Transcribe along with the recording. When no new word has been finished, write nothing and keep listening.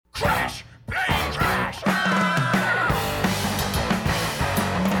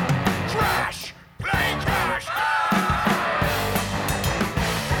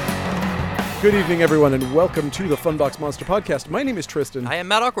Good evening, everyone, and welcome to the Funbox Monster Podcast. My name is Tristan. I am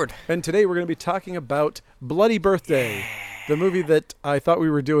Matt Awkward. And today we're going to be talking about Bloody Birthday, the movie that I thought we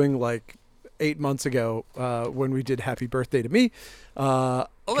were doing like 8 months ago when we did Happy Birthday to Me.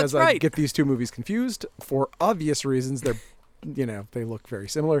 That's right. I get these two movies confused for obvious reasons. They're, they look very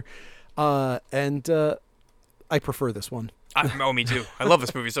similar. And I prefer this one. Me too. I love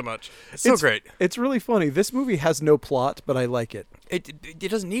this movie so much. It's great. It's really funny. This movie has no plot, but I like it. It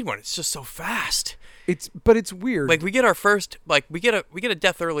doesn't need one. It's just so fast. But it's weird. Like we get our first, we get a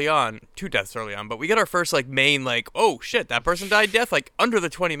death early on, 2 deaths early on, but we get our first main oh shit, that person died death under the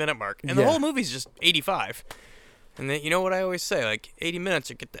 20-minute mark, and the whole movie's just 85. And then you know what I always say, 80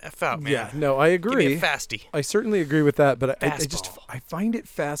 minutes or get the F out, man. Yeah, no, I agree. Give me a fasty. I certainly agree with that, but Fastball. I find it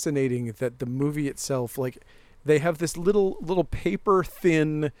fascinating that the movie itself, they have this little paper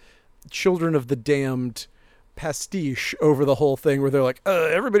thin Children of the Damned pastiche over the whole thing where they're like,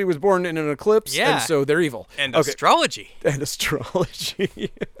 everybody was born in an eclipse, and so they're evil. And astrology. And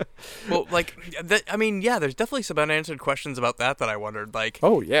astrology. Well, there's definitely some unanswered questions about that I wondered.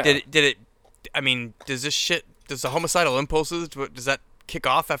 Oh, yeah. Does the homicidal impulses, does that kick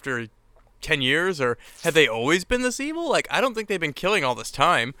off after 10 years, or have they always been this evil? I don't think they've been killing all this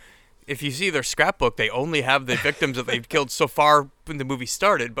time. If you see their scrapbook, they only have the victims that they've killed so far when the movie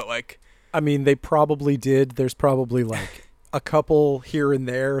started, but they probably did. There's probably a couple here and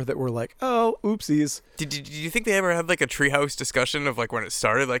there that were oh, oopsies. Did you think they ever had a treehouse discussion of when it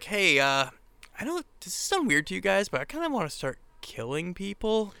started? Hey, I know this sounds weird to you guys, but I kind of want to start killing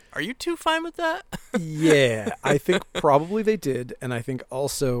people. Are you two fine with that? Yeah, I think probably they did. And I think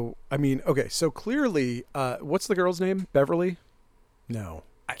also, okay, so clearly, what's the girl's name? Beverly? No.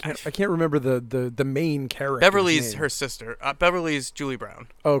 I can't remember the main character. Beverly's her sister. Beverly's Julie Brown.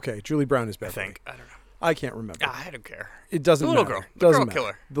 Okay, Julie Brown is Beverly. I think. I don't know. I can't remember. I don't care. It doesn't matter. The little girl. Doesn't girl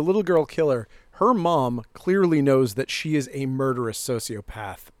killer. The little girl killer. Her mom clearly knows that she is a murderous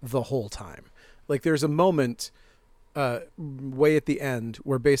sociopath the whole time. There's a moment way at the end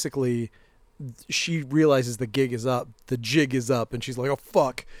where basically she realizes the jig is up, and she's like, oh,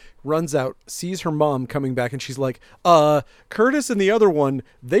 fuck. Runs out, sees her mom coming back, and she's like, Curtis and the other one,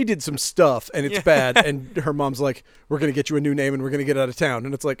 they did some stuff, and it's bad. And her mom's like, we're going to get you a new name, and we're going to get out of town.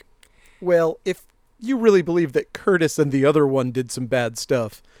 And it's like, well, if you really believe that Curtis and the other one did some bad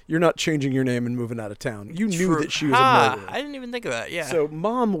stuff, you're not changing your name and moving out of town. You knew that she was a murderer. I didn't even think of that, yeah. So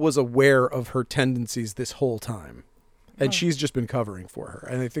mom was aware of her tendencies this whole time, and she's just been covering for her.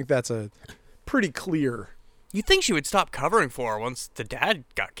 And I think that's a pretty clear... You'd think she would stop covering for her once the dad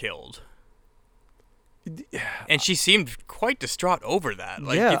got killed. And she seemed quite distraught over that.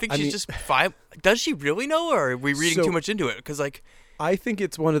 Do you think she's just fine? Does she really know, or are we reading too much into it? Because, I think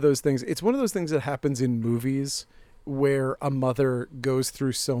it's one of those things. It's one of those things that happens in movies where a mother goes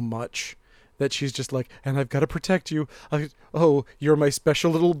through so much that she's just like, and I've got to protect you. You're my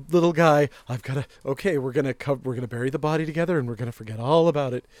special little guy. We're gonna bury the body together, and we're gonna forget all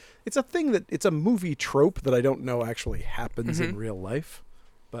about it. It's a thing it's a movie trope that I don't know actually happens in real life,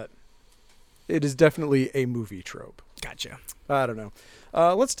 but it is definitely a movie trope. Gotcha. I don't know.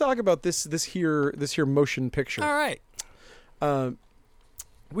 Let's talk about this here motion picture. All right.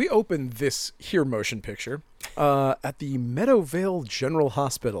 We opened this here motion picture at the Meadowvale General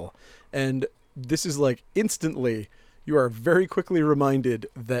Hospital. And this is instantly, you are very quickly reminded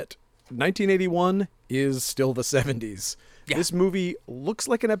that 1981 is still the 70s. Yeah. This movie looks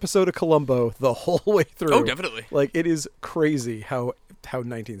like an episode of Columbo the whole way through. Oh, definitely. It is crazy how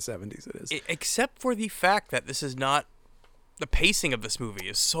 1970s it is. Except for the fact that this is not, the pacing of this movie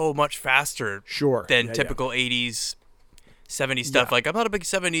is so much faster than typical 80s, 70s stuff. Yeah. I'm not a big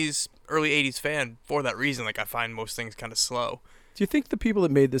 70s, early 80s fan for that reason. I find most things kind of slow. Do you think the people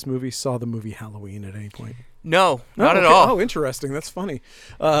that made this movie saw the movie Halloween at any point? No, not at all. Oh, interesting. That's funny.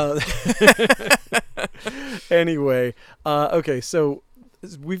 Anyway, okay, so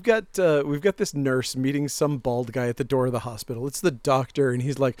we've got this nurse meeting some bald guy at the door of the hospital. It's the doctor, and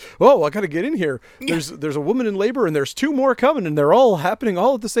he's like, "Oh, I got to get in here. There's a woman in labor, and there's 2 more coming, and they're all happening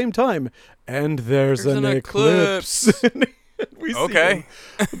all at the same time. And there's an eclipse."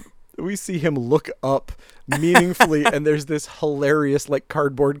 We see him look up meaningfully, and there's this hilarious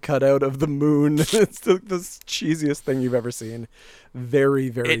cardboard cutout of the moon. It's the cheesiest thing you've ever seen. Very,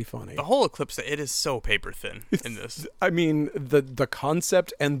 very funny. The whole eclipse, it is so paper thin in this. The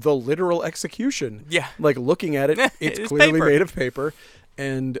concept and the literal execution. Yeah. Looking at it, it's clearly made of paper,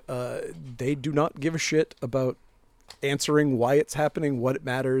 and they do not give a shit about answering why it's happening, what it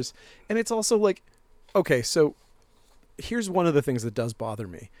matters. And it's also okay, so here's one of the things that does bother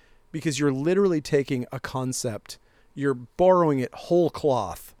me. Because you're literally taking a concept, you're borrowing it whole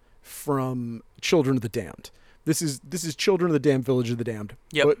cloth from Children of the Damned. This is Children of the Damned, Village of the Damned.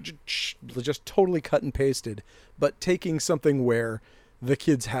 Yep. But just totally cut and pasted, but taking something where the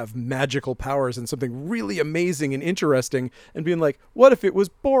kids have magical powers and something really amazing and interesting and being like, what if it was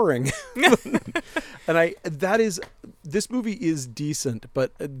boring? And this movie is decent,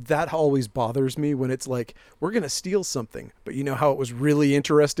 but that always bothers me when it's like, we're going to steal something, but you know how it was really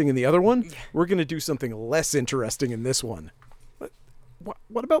interesting in the other one? We're going to do something less interesting in this one.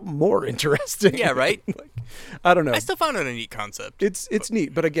 What about more interesting? Yeah, right? I don't know. I still found it a neat concept. It's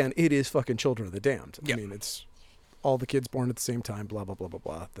neat, but again, it is fucking Children of the Damned. Yep. I mean, it's all the kids born at the same time, blah, blah, blah, blah,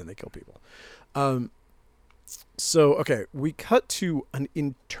 blah. Then they kill people. So, okay, we cut to an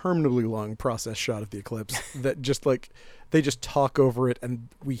interminably long process shot of the eclipse that just they just talk over it, and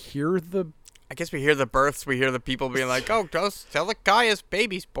we hear I guess we hear the births. We hear the people being like, oh, just tell the Gaia's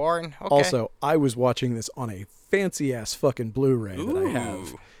baby's born. Okay. Also, I was watching this on a fancy-ass fucking Blu-ray that I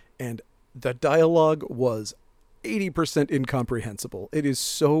have, and the dialogue was 80% incomprehensible. It is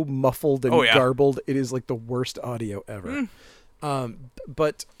so muffled and garbled. It is like the worst audio ever.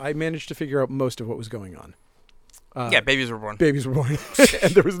 But I managed to figure out most of what was going on. Yeah, babies were born. Babies were born.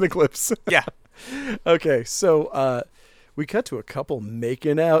 And there was an eclipse. Yeah. Okay, so we cut to a couple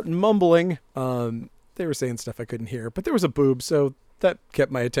making out and mumbling. They were saying stuff I couldn't hear, but there was a boob, so that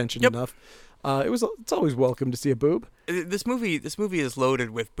kept my attention enough. It's always welcome to see a boob. This movie is loaded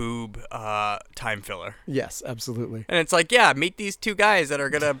with boob time filler. Yes, absolutely. And it's like, yeah, meet these two guys that are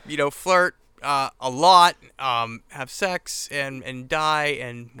gonna, flirt a lot, have sex, and die,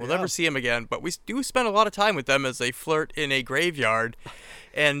 and we'll never see them again. But we do spend a lot of time with them as they flirt in a graveyard,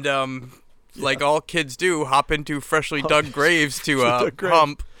 and like all kids do, hop into freshly dug graves to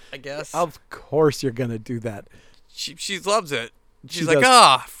hump. I guess. Of course, you're gonna do that. She loves it. She's She like,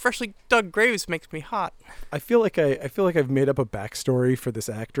 does. freshly dug graves makes me hot. I feel like I've made up a backstory for this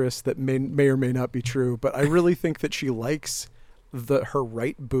actress that may or may not be true, but I really think that she likes her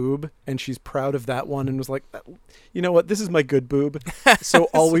right boob, and she's proud of that one, and was like, you know what, this is my good boob, so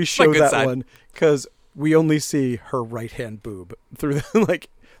always show that side. One, because we only see her right hand boob through the,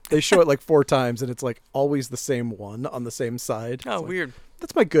 they show it like 4 times, and it's like always the same one on the same side. Oh, weird.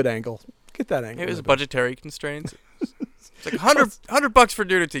 That's my good angle. Get that angle. It was budgetary constraints. It's like $100 for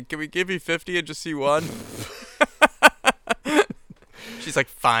nudity. Can we give you 50 and just see one? She's like,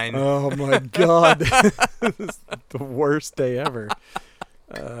 fine. Oh my God. This is the worst day ever.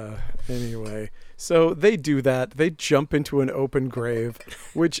 Anyway, so they do that. They jump into an open grave,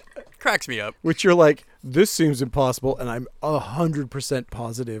 which cracks me up. Which you're like, this seems impossible, and I'm 100%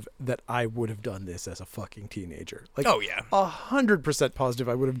 positive that I would have done this as a fucking teenager. Like, oh yeah, 100% positive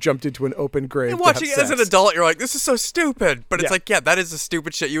I would have jumped into an open grave. And watching it as an adult, you're like, this is so stupid. But it's like, yeah, that is the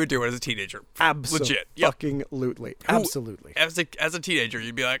stupid shit you would do as a teenager. Absolutely. Legit. Yep. Fucking-lutely. Absolutely. As a teenager,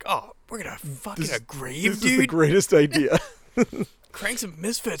 you'd be like, oh, we're gonna fucking a grave, this dude. This is the greatest idea. Crank some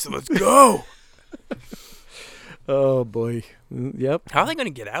Misfits and let's go. Oh boy. Yep. How are they gonna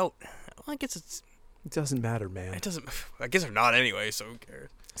get out? Well, I guess it doesn't matter, man. It doesn't. I guess they're not anyway, so who cares?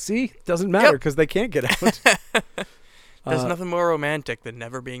 See, it doesn't matter because they can't get out. There's nothing more romantic than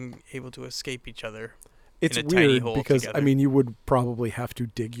never being able to escape each other. It's in a weird tiny hole because together. I mean, you would probably have to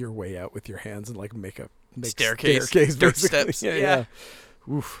dig your way out with your hands and like make staircase, dirt basically. Steps. Yeah.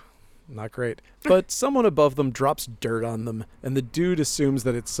 Oof, not great. But someone above them drops dirt on them, and the dude assumes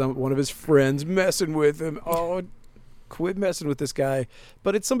that it's one of his friends messing with him. Oh, quit messing with this guy.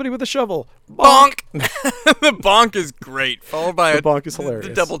 But it's somebody with a shovel. Bonk! The bonk is great. Followed by the bonk is hilarious.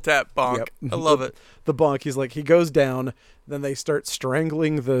 The double tap bonk. Yep. I love it. The bonk, he goes down, then they start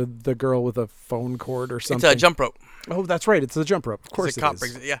strangling the girl with a phone cord or something. It's a jump rope. Oh, that's right. It's a jump rope. Of course the cop is.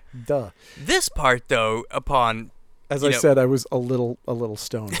 brings it, yeah. Duh. This part, though, upon... As I said, I was a little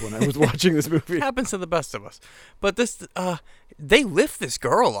stoned when I was watching this movie. It happens to the best of us. But this, they lift this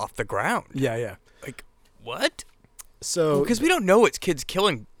girl off the ground. Yeah. Like, what? So... Because we don't know it's kids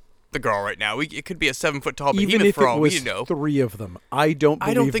killing the girl right now. It could be a 7-foot-tall behemoth even if for all it was we know. 3 of them. I don't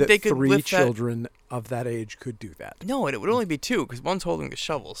believe think that they could 3 lift children of that age could do that. No, and it would only be 2 because one's holding the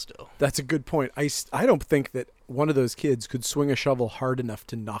shovel still. That's a good point. I don't think that one of those kids could swing a shovel hard enough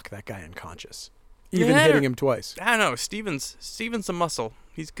to knock that guy unconscious. Even hitting him twice. I don't know. Steven's a muscle.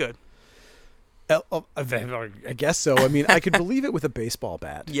 He's good. I guess so. I mean, I could believe it with a baseball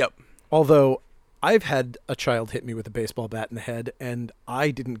bat. Yep. Although, I've had a child hit me with a baseball bat in the head, and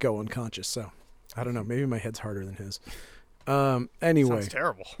I didn't go unconscious, so I don't know. Maybe my head's harder than his. Anyway. Sounds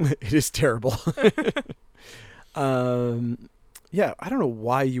terrible. It is terrible. Yeah, I don't know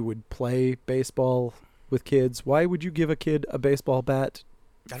why you would play baseball with kids. Why would you give a kid a baseball bat?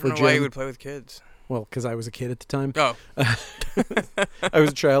 I don't know why you would play with kids. Well, because I was a kid at the time. Oh, I was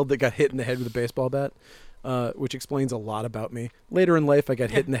a child that got hit in the head with a baseball bat, which explains a lot about me. Later in life, I got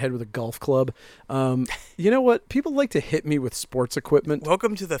hit in the head with a golf club. You know what? People like to hit me with sports equipment.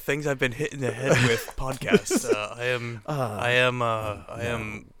 welcome to the things I've been hit in the head with podcast. I am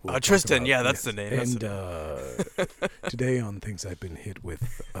We'll Tristan. talk Yeah, about- that's the name. That's And the today on Things I've Been Hit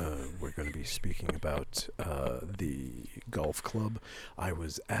With, we're going to be speaking about the golf club. I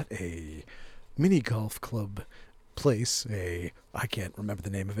was at a mini golf club place. I can't remember the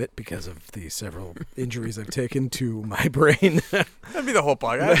name of it because of the several injuries I've taken to my brain. That'd be the whole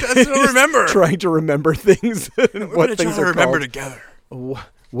podcast. I don't remember. Trying to remember things and We're what gonna things try to are remember called. together.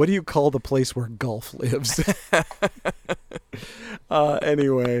 What do you call the place where golf lives?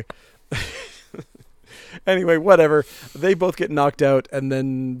 Anyway. Anyway, whatever. They both get knocked out, and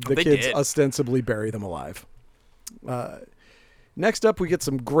then the They kids did. ostensibly bury them alive. Next up, we get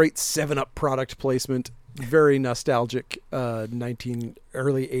some great 7-Up product placement. Very nostalgic, early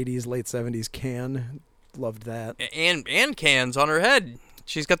 80s, late 70s can. Loved that. And cans on her head.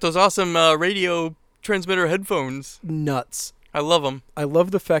 She's got those awesome radio transmitter headphones. Nuts. I love them. I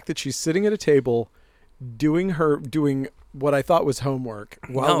love the fact that she's sitting at a table doing what I thought was homework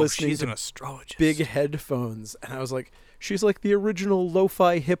while listening she's to an astrologist. big headphones, and I was like, she's like the original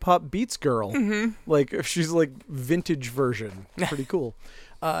lo-fi hip-hop beats girl. Like, she's like vintage version. Pretty cool.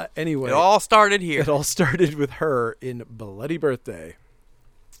 Anyway, It all started here. it all started with her in Bloody Birthday.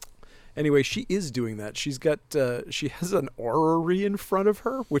 Anyway, she is doing that. She's got she has an orrery in front of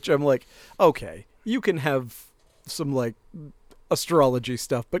her, which I'm like, okay, you can have some like astrology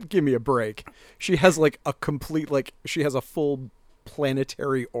stuff, but give me a break. She has like a complete she has a full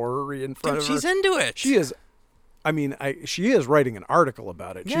planetary orrery in front Dude, of her. she's into it. She is. I mean, she is writing an article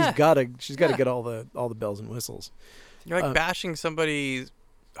about it. Yeah. She's got to Yeah. get all the bells and whistles. You're like bashing somebody's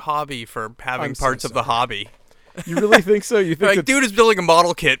hobby for having I'm so parts of the sorry. hobby. You really think so? You You're think like, that dude is building a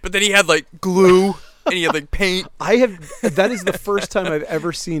model kit, but then he had like glue and he had like paint. that is the first time I've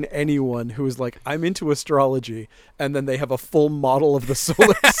ever seen anyone who is like, I'm into astrology, and then they have a full model of the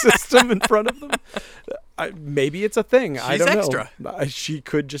solar system in front of them. Maybe it's a thing. I She's don't extra. know. She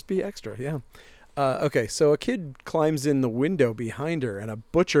could just be extra. Yeah. Okay, so a kid climbs in the window behind her, and a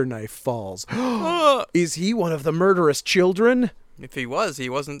butcher knife falls. Is he one of the murderous children? If he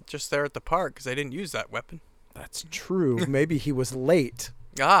wasn't just there at the park because I didn't use that weapon. That's true. Maybe he was late.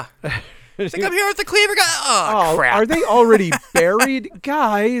 Ah. It's like, I'm here at the Cleaver guy. Oh, crap. Are they already buried?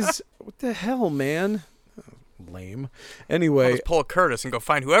 Guys, what the hell, man? Oh, lame. I'll Anyway, just pull a Curtis and go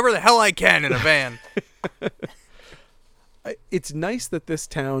find whoever the hell I can in a van. it's nice that this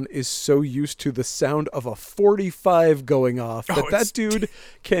town is so used to the sound of a 45 going off that it's- that dude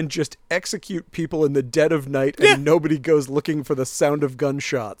can just execute people in the dead of night and nobody goes looking for the sound of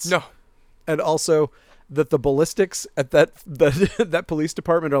gunshots. No. And also that the ballistics at that police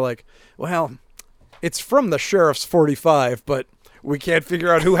department are like, well, it's from the sheriff's 45, but we can't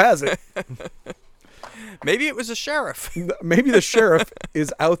figure out who has it. Maybe it was a sheriff. Maybe the sheriff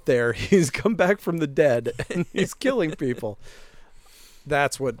is out there. He's come back from the dead and he's killing people.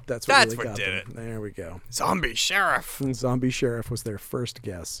 That's what really what got did them. There we go. Zombie sheriff. Zombie sheriff was their first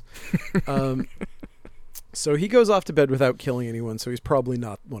guess. So he goes off to bed without killing anyone, so he's probably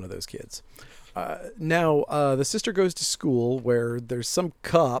not one of those kids. Now, the sister goes to school where there's some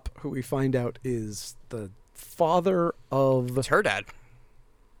cop who we find out is the father of... It's her dad.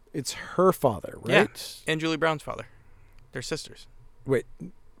 It's her father, right? Yeah. And Julie Brown's father. They're sisters. Wait.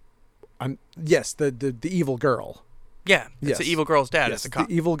 Yes, the evil girl. Yeah. It's Yes. the evil girl's dad. Yes, It's a cop.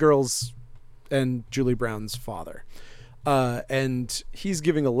 the evil girl's and Julie Brown's father. And he's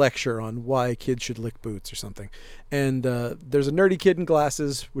giving a lecture on why kids should lick boots or something. And there's a nerdy kid in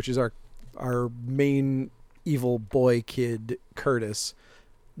glasses, which is our main evil boy kid, Curtis.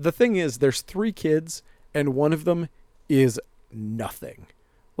 The thing is, there's 3 kids, and one of them is nothing.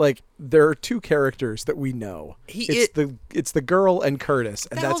 Like, there are 2 characters that we know. It's the girl and Curtis,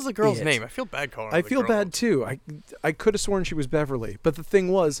 What and the that's hell's the girl's it. name? I feel bad calling her I the feel girl. bad too. I could have sworn she was Beverly, but the thing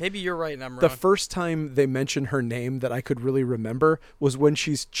was, Maybe you're right and I'm the wrong. first time they mention her name that I could really remember was when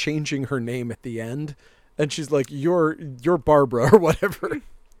she's changing her name at the end, and she's like, "You're Barbara" or whatever.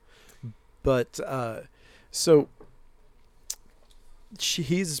 But so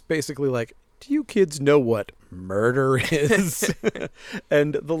he's basically like, "Do you kids know what murder is?"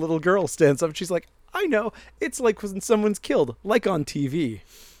 And the little girl stands up and she's like, "I know. It's like when someone's killed, like on TV."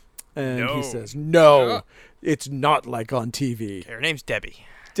 And No. he says, "No, it's not like on TV." Her name's Debbie.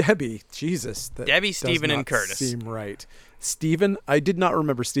 Debbie, Jesus. That Debbie, does Stephen, and not Curtis. seem right. Stephen? I did not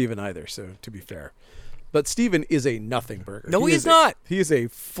remember Stephen either, so to be fair. But Steven is a nothing burger. No, He he's is not. He is a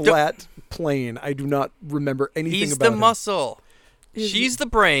flat plane. I do not remember anything He's about the him. muscle. She's the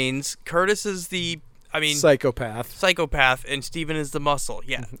brains. Curtis is the, Psychopath. psychopath, and Steven is the muscle.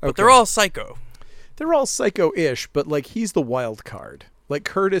 Yeah, but Okay. they're all psycho. They're all psycho-ish, but like he's the wild card. Like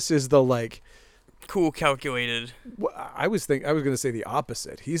Curtis is the like. Cool, calculated. I was going to say the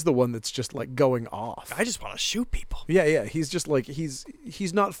opposite. He's the one that's just like going off. I just want to shoot people. Yeah. He's just like he's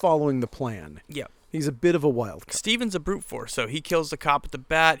not following the plan. Yeah. He's a bit of a wild card. Steven's a brute force, so he kills the cop at the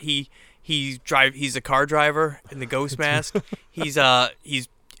bat. He's a car driver in the ghost mask. He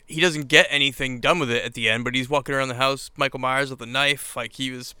doesn't get anything done with it at the end, but he's walking around the house, Michael Myers with a knife, like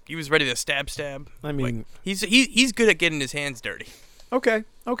he was ready to stab. I mean, like, he's good at getting his hands dirty. Okay,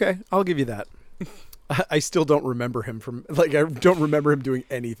 I'll give you that. I still don't remember him from like I don't remember him doing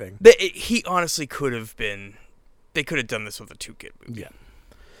anything. He honestly could have been. They could have done this with a 2-kid movie. Yeah.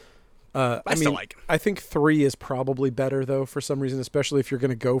 I still like him. I think 3 is probably better though for some reason, especially if you're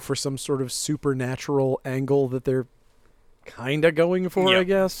going to go for some sort of supernatural angle that they're kind of going for. Yeah. I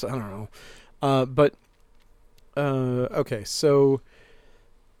guess I don't know. Okay, so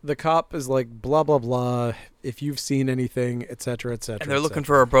the cop is like blah blah blah. If you've seen anything, etc., etc. And they're looking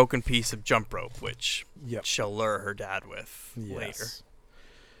for a broken piece of jump rope, which Yep. she'll lure her dad with later.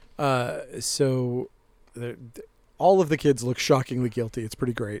 So all of the kids look shockingly guilty. It's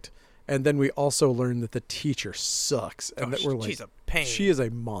pretty great. And then we also learn that the teacher sucks, and that we're like, she's a pain. she is a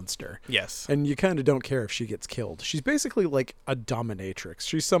monster. Yes. And you kind of don't care if she gets killed. She's basically like a dominatrix.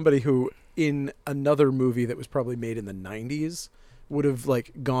 She's somebody who, in another movie that was probably made in the 90s, would have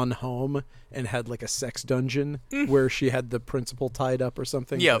like gone home and had like a sex dungeon where she had the principal tied up or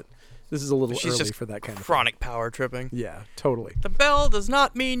something. Yep. But this is a little She's early just for that kind of chronic power tripping. thing. Yeah, totally. The bell does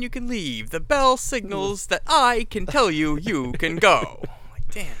not mean you can leave. The bell signals that I can tell you can go.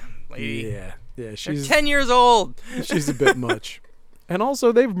 Like, damn, lady. Yeah. You're She's 10 years old. she's a bit much. And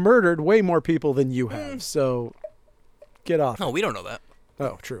also, they've murdered way more people than you have, so get off. No, we don't know that.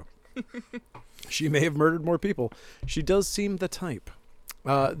 Oh, true. She may have murdered more people. She does seem the type.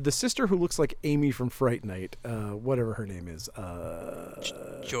 The sister who looks like Amy from Fright Night, whatever her name is.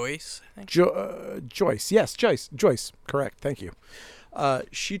 Joyce, I think. Joyce. Yes, Joyce. Correct. Thank you.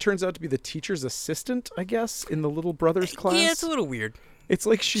 She turns out to be the teacher's assistant, I guess, in the little brother's class. Yeah, it's a little weird. It's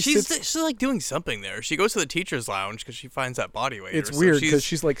like She's sits... like doing something there. She goes to the teacher's lounge because she finds that body weight. It's weird because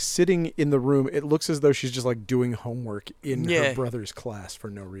she's like sitting in the room. It looks as though she's just like doing homework in her brother's class for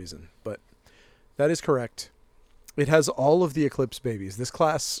no reason. But that is correct. It has all of the Eclipse babies. This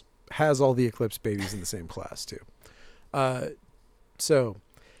class has all the Eclipse babies in the same class too. So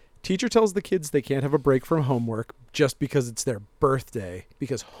teacher tells the kids they can't have a break from homework just because it's their birthday,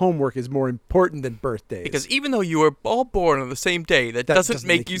 because homework is more important than birthdays. Because even though you were all born on the same day, that doesn't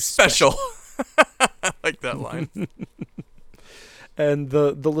make you special. I like that line. And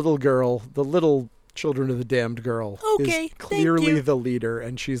the little girl, the little Children of the Damned girl, is clearly the leader,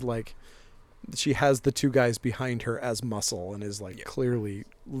 and she's like, she has the two guys behind her as muscle and is like clearly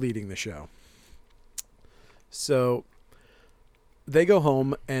leading the show. So they go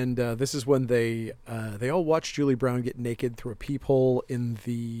home, and this is when they all watch Julie Brown get naked through a peephole in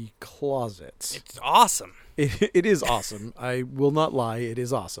the closet. It's awesome. It is awesome. I will not lie. It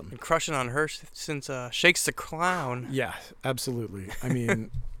is awesome. Been crushing on her since Shakes the Clown. Yeah, absolutely. I mean,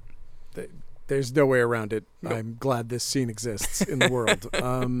 there's no way around it. Nope. I'm glad this scene exists in the world.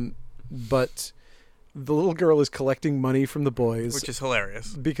 But the little girl is collecting money from the boys, Which is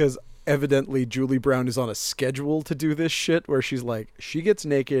hilarious. because evidently Julie Brown is on a schedule to do this shit where she's like, she gets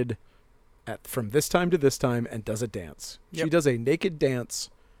naked from this time to this time and does a dance. Yep. She does a naked dance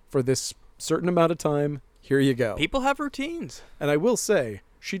for this certain amount of time. Here you go. People have routines. And I will say,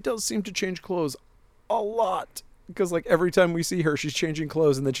 she does seem to change clothes a lot. Because like every time we see her, she's changing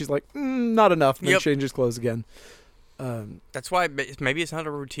clothes, and then she's like, not enough, and then changes clothes again. That's why maybe it's not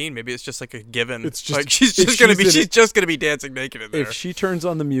a routine. Maybe it's just like a given. It's just like she's just gonna be dancing naked in there. If she turns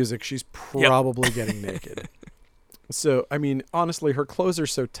on the music, she's probably getting naked. So I mean, honestly, her clothes are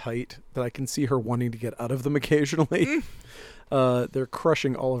so tight that I can see her wanting to get out of them occasionally. They're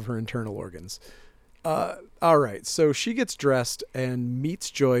crushing all of her internal organs. All right, so she gets dressed and meets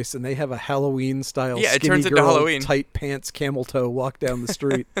Joyce, and they have a Halloween style it skinny turns into girl, Halloween. tight pants, camel toe walk down the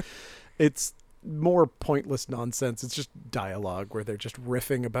street. It's more pointless nonsense. It's just dialogue where they're just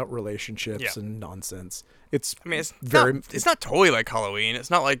riffing about relationships and nonsense. It's it's not totally like Halloween. It's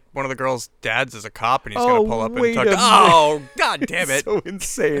not like one of the girls' dads is a cop and he's Oh, gonna pull up and wait talk. a minute. Oh, god damn it! It's so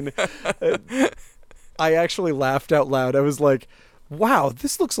insane. I actually laughed out loud. I was like, wow,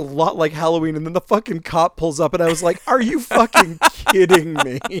 this looks a lot like Halloween. And then the fucking cop pulls up, and I was like, are you fucking kidding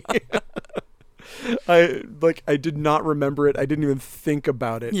me? I did not remember it. I didn't even think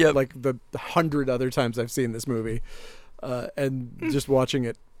about it. Yep. Like the 100 other times I've seen this movie, and just watching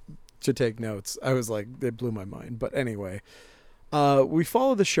it to take notes, I was like, it blew my mind. But anyway, we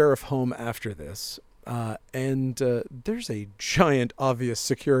follow the sheriff home after this. And there's a giant obvious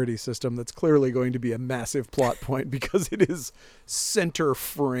security system that's clearly going to be a massive plot point because it is center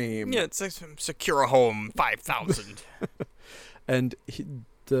frame. Yeah, it's like Secure Home 5000. And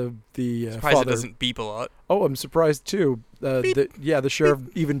the Surprised father, it doesn't beep a lot. Oh, I'm surprised too. The sheriff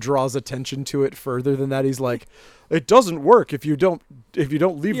even draws attention to it further than that. He's like, it doesn't work if you don't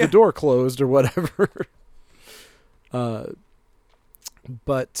leave the door closed or whatever.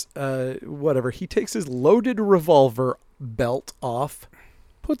 But whatever. He takes his loaded revolver belt off,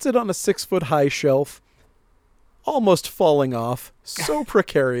 puts it on a 6-foot high shelf, almost falling off so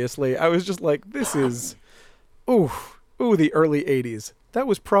precariously. I was just like, this is, ooh, the early 80s. That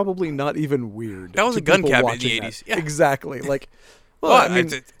was probably not even weird. That was to a gun people cabinet in the watching 80s. that. Yeah. Exactly. Like, well, Well, I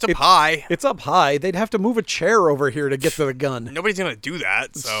mean, it's up high. It's up high. They'd have to move a chair over here to get to the gun. Nobody's going to do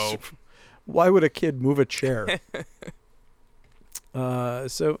that, so... Why would a kid move a chair?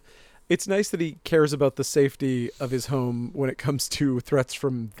 So it's nice that he cares about the safety of his home when it comes to threats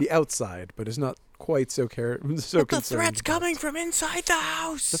from the outside, but is not quite so concerned. The threat's coming from inside the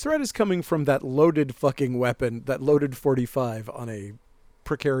house. The threat is coming from that loaded fucking weapon, that loaded 45 on a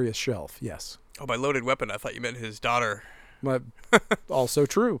precarious shelf. Yes. Oh, by loaded weapon, I thought you meant his daughter. Also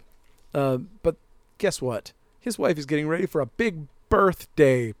true. But guess what? His wife is getting ready for a big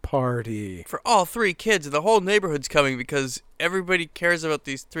birthday party. For all 3 kids, the whole neighborhood's coming because everybody cares about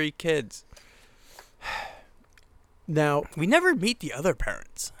these 3 kids. Now, we never meet the other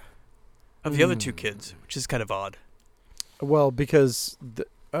parents of the other 2 kids, which is kind of odd. Well, because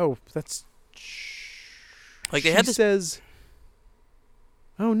that's like they had this. Says,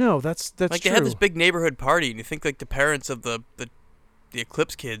 oh no, that's like true. they had this big neighborhood party, and you think like the parents of the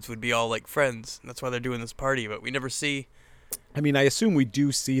Eclipse kids would be all like friends. And that's why they're doing this party, but we never see. I mean, I assume we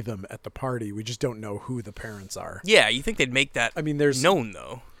do see them at the party. We just don't know who the parents are. Yeah, you think they'd make that. I mean, there's known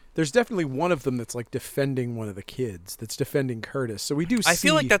though. There's definitely one of them that's like defending one of the kids. That's defending Curtis. So we do. I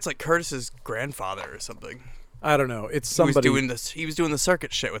feel like that's like Curtis's grandfather or something. I don't know. It's somebody. He was doing the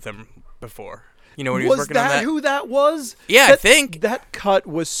circuit shit with him before. You know when he was working on that. Was that who that was? Yeah, I think that cut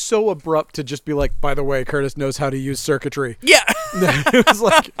was so abrupt to just be like, by the way, Curtis knows how to use circuitry. Yeah, it was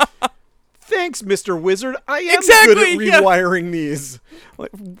like. Thanks, Mr. Wizard. I am exactly, good at rewiring these.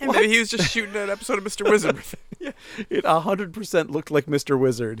 Like, what? Maybe he was just shooting an episode of Mr. Wizard. Yeah, it 100% looked like Mr.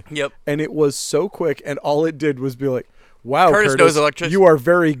 Wizard. Yep. And it was so quick, and all it did was be like, wow, Curtis knows electricity. You are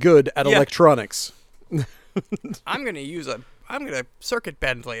very good at electronics. I'm gonna circuit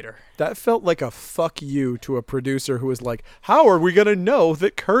bend later. That felt like a fuck you to a producer who was like, how are we gonna know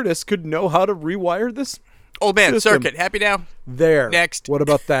that Curtis could know how to rewire this? Old man, system? circuit. Happy now? There. Next. What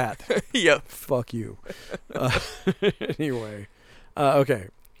about that? Yep. Fuck you. Anyway. Okay.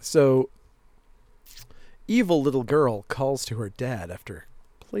 So, evil little girl calls to her dad after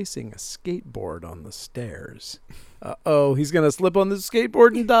placing a skateboard on the stairs. He's going to slip on the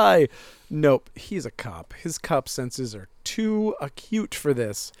skateboard and die. Nope. He's a cop. His cop senses are too acute for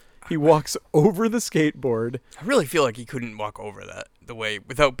this. He walks over the skateboard. I really feel like he couldn't walk over that the way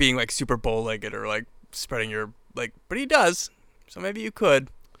without being like super bow-legged or like spreading your like, but he does. So maybe you could.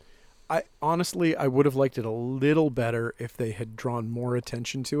 I would have liked it a little better if they had drawn more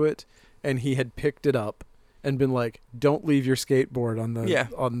attention to it and he had picked it up and been like, don't leave your skateboard on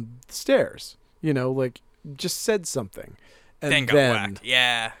the stairs. You know, like just said something. And then got whacked.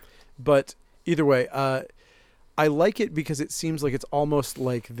 Yeah. But either way, I like it because it seems like it's almost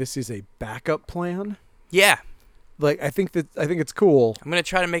like this is a backup plan. Yeah. Like I think it's cool. I'm gonna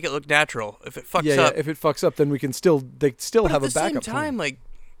try to make it look natural. If it fucks up, yeah. If it fucks up, then they still have a backup plan. At the same time, like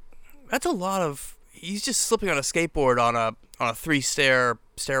that's a lot of. He's just slipping on a skateboard on a 3-stair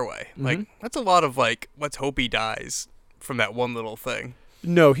stairway. Mm-hmm. Like that's a lot of like. Let's hope he dies from that one little thing.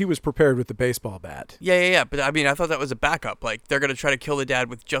 No, he was prepared with the baseball bat. Yeah. But I mean, I thought that was a backup. Like they're gonna try to kill the dad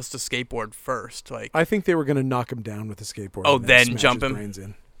with just a skateboard first. Like I think they were gonna knock him down with a skateboard. Oh, and then smash jump his him. brains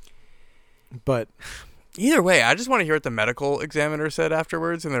in. But. Either way, I just want to hear what the medical examiner said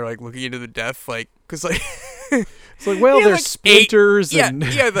afterwards, and they're like looking into the death, like, because like, it's like, well, there's like splinters and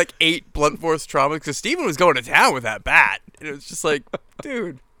he had like 8 blunt force traumas because Steven was going to town with that bat, and it was just like,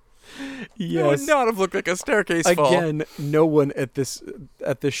 dude, that would not have looked like a staircase fall. Again, no one at this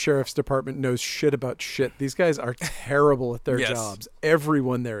sheriff's department knows shit about shit. These guys are terrible at their jobs.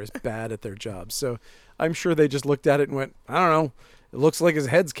 Everyone there is bad at their jobs. So I'm sure they just looked at it and went, I don't know. It looks like his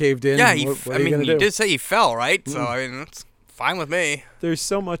head's caved in. Yeah, he did say he fell, right? So, I mean, that's fine with me. There's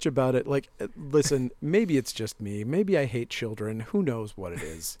so much about it. Like, listen, maybe it's just me. Maybe I hate children. Who knows what it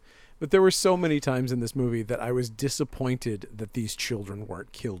is? But there were so many times in this movie that I was disappointed that these children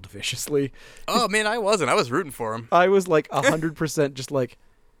weren't killed viciously. Oh, man, I wasn't. I was rooting for him. I was like 100% just like,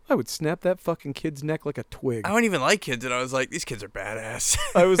 I would snap that fucking kid's neck like a twig. I don't even like kids, and I was like, these kids are badass.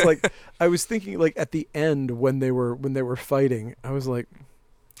 I was thinking like at the end when they were fighting, I was like,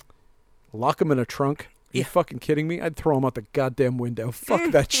 lock them in a trunk. Are you fucking kidding me? I'd throw them out the goddamn window.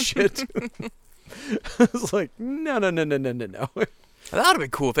 Fuck that shit. I was like, no. That would have been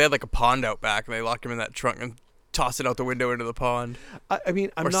cool if they had like a pond out back and they locked him in that trunk and tossed it out the window into the pond. I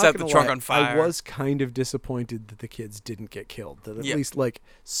mean, I'm or not set gonna the trunk lie, on fire. I was kind of disappointed that the kids didn't get killed. That at least like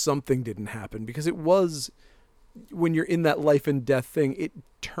something didn't happen, because it was, when you're in that life and death thing, it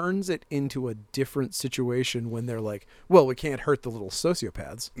turns it into a different situation when they're like, well, we can't hurt the little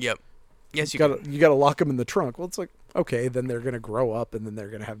sociopaths. Yep. Yes, you gotta lock them in the trunk. Well, it's like, okay, then they're gonna grow up and then they're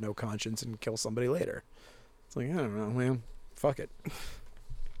gonna have no conscience and kill somebody later. It's like, I don't know, man. Fuck it.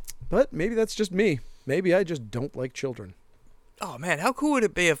 But maybe that's just me. Maybe I just don't like children. Oh man, how cool would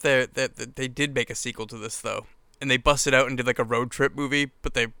it be if they did make a sequel to this though, and they busted out and did like a road trip movie?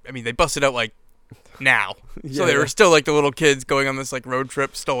 But they busted out like now, so they were still like the little kids going on this like road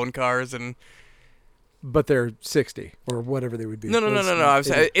trip, stolen cars, and. But they're 60 or whatever they would be. No. I was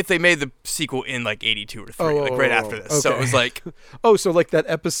saying, if they made the sequel in like 82 or 3, like right after this. Okay. So it was like, so like that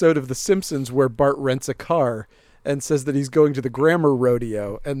episode of The Simpsons where Bart rents a car and says that he's going to the grammar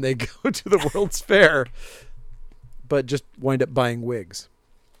rodeo, and they go to the World's Fair, but just wind up buying wigs.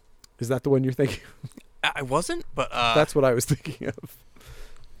 Is that the one you're thinking? I wasn't, but that's what I was thinking of.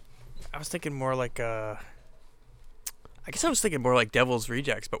 I was thinking more like I guess I was thinking more like Devil's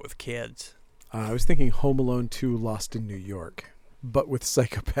Rejects, but with kids. I was thinking Home Alone 2: Lost in New York, but with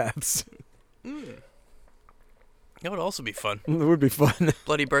psychopaths. That would also be fun. It would be fun.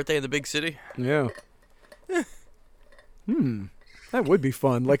 Bloody Birthday in the Big City. Yeah. That would be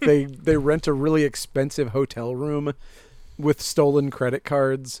fun. Like they rent a really expensive hotel room with stolen credit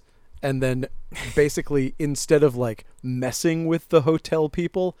cards, and then basically instead of like messing with the hotel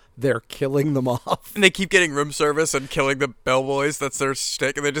people, they're killing them off. And they keep getting room service and killing the bellboys. That's their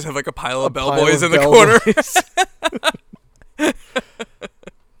shtick, and they just have like a pile of bellboys in the corner.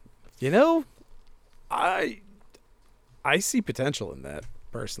 You know, I see potential in that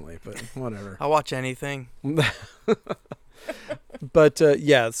personally, but whatever. I'll watch anything. But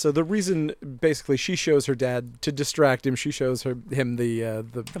so the reason, basically, she shows her dad to distract him. She shows him the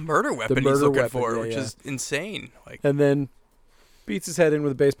murder weapon he's looking for, which is insane. Like, and then beats his head in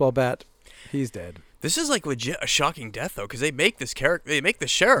with a baseball bat. He's dead. This is like legit a shocking death though, because they make this character, they make the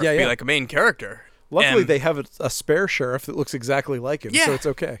sheriff be like a main character. Luckily, they have a spare sheriff that looks exactly like him, so it's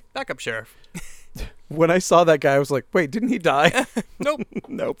okay. Backup sheriff. When I saw that guy, I was like, wait, didn't he die? Nope.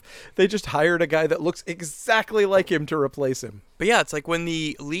 Nope. They just hired a guy that looks exactly like him to replace him. But yeah, it's like when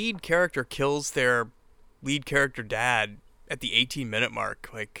the lead character kills their lead character dad at the 18-minute mark.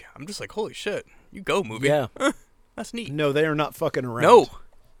 Like, I'm just like, holy shit. You go, movie. Yeah. That's neat. No, they are not fucking around. No.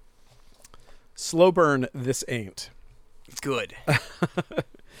 Slow burn, this ain't. Good.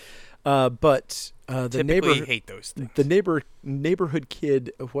 But the neighbor hate those things. The neighborhood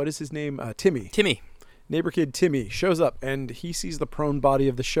kid, what is his name? Timmy. Neighbor kid Timmy shows up, and he sees the prone body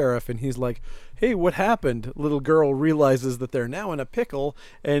of the sheriff, and he's like, "Hey, what happened?" Little girl realizes that they're now in a pickle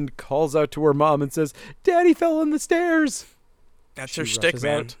and calls out to her mom and says, "Daddy fell on the stairs." That's her shtick,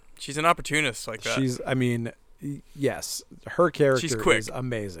 man. She's an opportunist like that. Yes, her character She's quick. is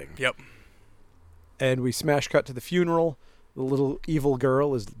amazing. Yep. And we smash cut to the funeral. The little evil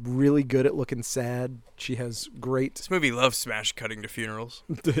girl is really good at looking sad. She has great... This movie loves smash cutting to funerals.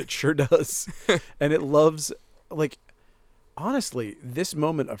 It sure does. And it loves, like, honestly, this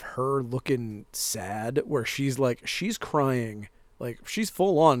moment of her looking sad where she's crying, like she's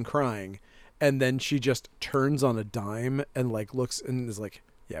full on crying. And then she just turns on a dime and like looks and is like,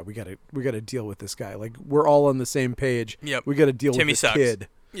 yeah, we gotta deal with this guy. Like, we're all on the same page. Yep. We gotta deal Timmy with this sucks. kid.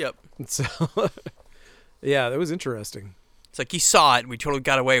 Yep. So, yeah, that was interesting. It's like he saw it and we totally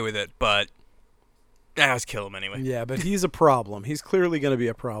got away with it, but let's kill him anyway. Yeah, but he's a problem. He's clearly going to be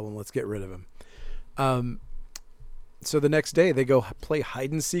a problem. Let's get rid of him. So the next day they go play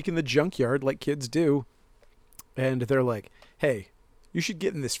hide and seek in the junkyard like kids do. And they're like, "Hey, you should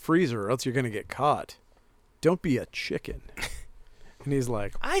get in this freezer or else you're going to get caught. Don't be a chicken." And he's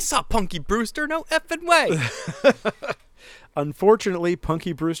like, "I saw Punky Brewster, no effing way." Unfortunately,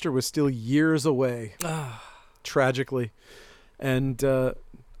 Punky Brewster was still years away. Tragically. And maybe,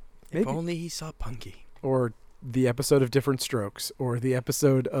 if only he saw Punky. Or the episode of Different Strokes, or the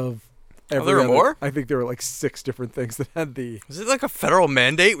episode of There were more? I think there were like 6 different things that had the... Is it like a federal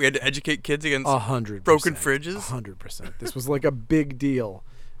mandate? We had to educate kids against 100%. broken fridges? 100%. This was like a big deal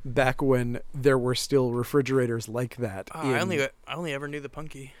back when there were still refrigerators like that. I only ever knew the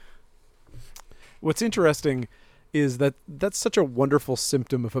Punky. What's interesting is that that's such a wonderful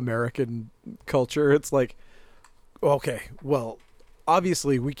symptom of American culture. It's like, okay, well,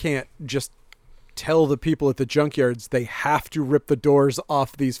 obviously we can't just tell the people at the junkyards they have to rip the doors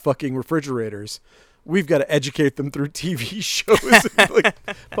off these fucking refrigerators. We've got to educate them through TV shows and like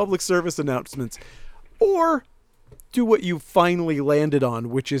public service announcements. Or do what you finally landed on,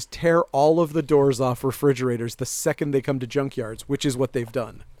 which is tear all of the doors off refrigerators the second they come to junkyards, which is what they've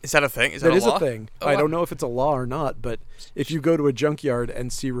done. Is that a thing? Is that a law? a thing. Oh, I don't know if it's a law or not, but if you go to a junkyard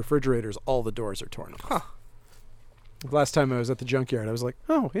and see refrigerators, all the doors are torn off. Huh. Last time I was at the junkyard, I was like,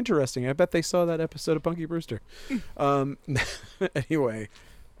 oh, interesting. I bet they saw that episode of Punky Brewster. Anyway,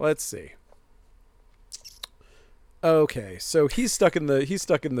 let's see. Okay, so he's stuck in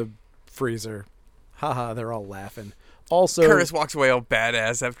the freezer. Haha, they're all laughing. Also, Curtis walks away all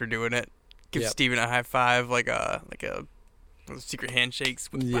badass after doing it. Gives Yep. Steven a high five, like a secret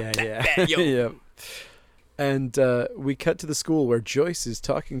handshakes. With yeah. yo. Yeah. And we cut to the school where Joyce is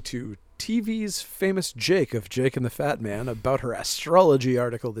talking to TV's famous Jake of Jake and the Fat Man about her astrology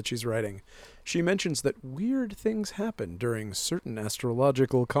article that she's writing. She mentions that weird things happen during certain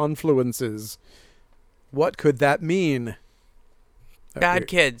astrological confluences. What could that mean? Bad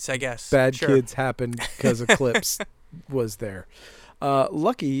kids, I guess. Bad Sure. kids happened because Eclipse was there.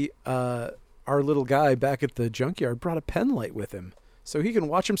 Lucky, our little guy back at the junkyard brought a pen light with him so he can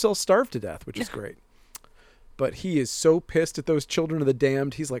watch himself starve to death, which is great. But he is so pissed at those children of the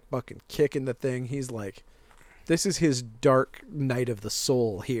damned. He's like fucking kicking the thing. He's like, this is his dark night of the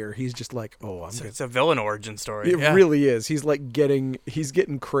soul here. He's just like, oh, It's a villain origin story. It really is. He's like getting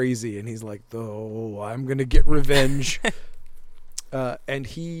crazy, and he's like, oh, I'm going to get revenge. And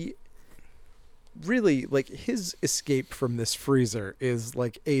he really, like, his escape from this freezer is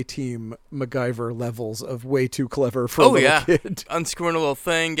like A-Team MacGyver levels of way too clever for a little kid. Unscrewing a little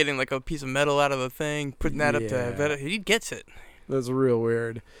thing, getting like a piece of metal out of the thing, putting that up to... He gets it. That's real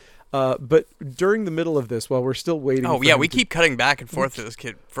weird. But during the middle of this, while we're still waiting... Oh, yeah, we keep cutting back and forth to this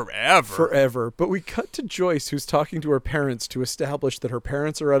kid forever. But we cut to Joyce, who's talking to her parents to establish that her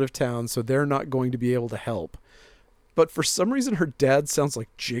parents are out of town, so they're not going to be able to help. But for some reason, her dad sounds like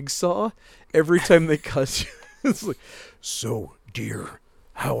Jigsaw every time they cut. It's like, so, dear,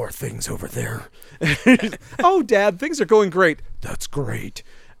 how are things over there? Oh, Dad, things are going great. That's great.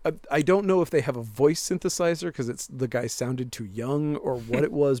 I don't know if they have a voice synthesizer because the guy sounded too young or what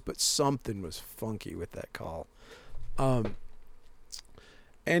it was, but something was funky with that call.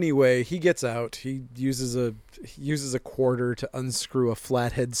 Anyway, he gets out. He uses a quarter to unscrew a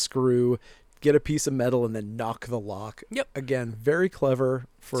flathead screw, get a piece of metal, and then knock the lock. Yep. Again, very clever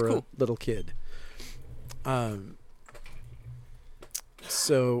for a little kid.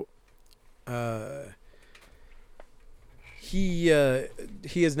 He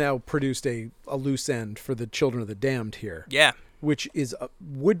has now produced a loose end for the Children of the Damned here. Yeah. Which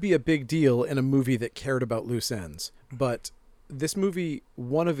would be a big deal in a movie that cared about loose ends. But this movie,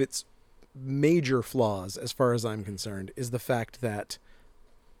 one of its major flaws, as far as I'm concerned, is the fact that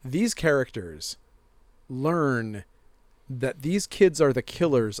these characters learn that these kids are the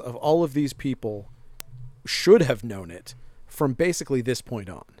killers of all of these people, should have known it from basically this point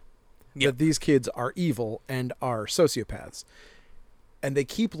on. Yep. That these kids are evil and are sociopaths. And they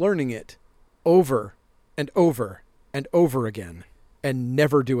keep learning it over and over and over again and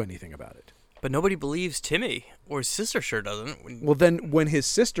never do anything about it. But nobody believes Timmy, or his sister sure doesn't. Well, then when his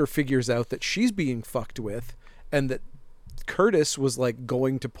sister figures out that she's being fucked with and that Curtis was like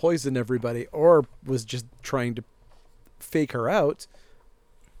going to poison everybody or was just trying to fake her out,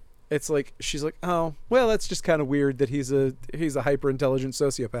 it's like she's like, oh well, that's just kind of weird that he's a hyper intelligent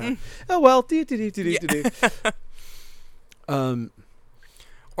sociopath. Oh well,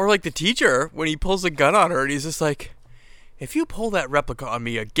 Or like the teacher when he pulls a gun on her and he's just like, if you pull that replica on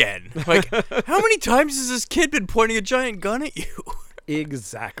me again, like, how many times has this kid been pointing a giant gun at you?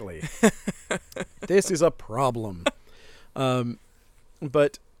 Exactly. This is a problem.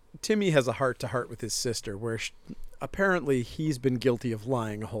 But Timmy has a heart-to-heart with his sister where apparently he's been guilty of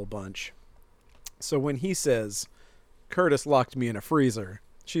lying a whole bunch. So when he says, Curtis locked me in a freezer,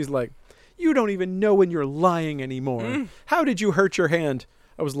 she's like, you don't even know when you're lying anymore. How did you hurt your hand?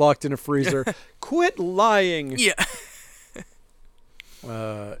 I was locked in a freezer. Quit lying. Yeah.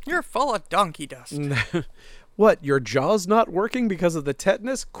 You're full of donkey dust. What, your jaw's not working because of the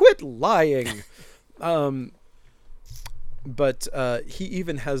tetanus? Quit lying. But he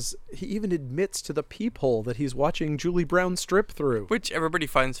even admits to the peephole that he's watching Julie Brown strip through. Which everybody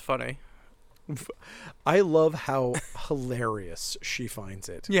finds funny. I love how hilarious she finds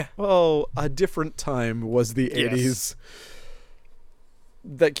it. Yeah. Oh, a different time was the 80s.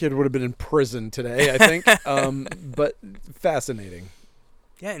 That kid would have been in prison today, I think. But fascinating.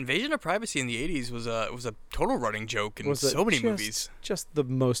 Yeah, Invasion of Privacy in the 80s was a total running joke in so many movies. Just the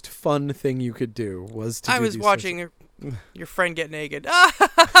most fun thing you could do was to I do was these watching your friend get naked.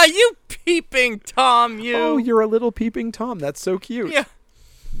 Ah, you peeping Tom, you. Oh, you're a little peeping Tom. That's so cute. Yeah.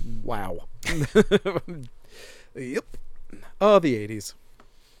 Wow. Yep. Oh, the 80s.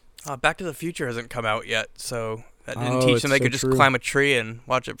 Back to the Future hasn't come out yet, so that didn't Oh, teach them they it's could so just true. climb a tree and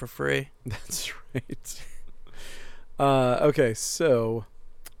watch it for free. That's right. Okay, so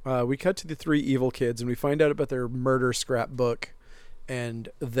we cut to the three evil kids and we find out about their murder scrapbook, and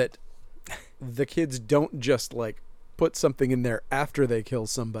that the kids don't just like put something in there after they kill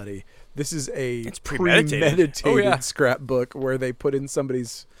somebody. This is It's premeditated. Scrapbook where they put in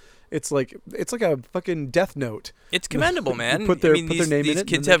somebody's. It's like a fucking death note. It's commendable, man. Put their name these in it, These and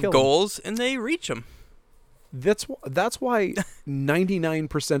kids then they have kill 'em. goals and they reach them. That's why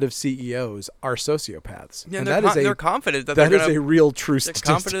 99% of CEOs are sociopaths. Yeah, and they're confident that that they're is gonna. a real true They're statistic.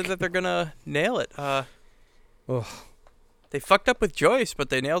 confident that they're gonna nail it. Ugh. They fucked up with Joyce, but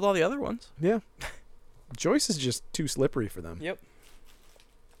they nailed all the other ones. Yeah. Joyce is just too slippery for them. Yep.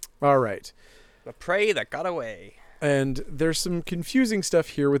 All right. The prey that got away. And there's some confusing stuff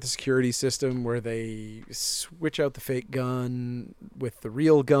here with the security system where they switch out the fake gun with the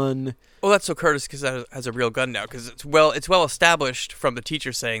real gun. Well, that's so Curtis has a real gun now, because it's well established from the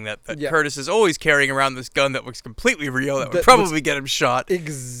teacher saying that Yeah. Curtis is always carrying around this gun that looks completely real that would That probably looks get him shot.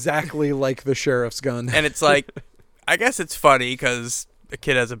 Exactly like the sheriff's gun. And it's like, I guess it's funny because a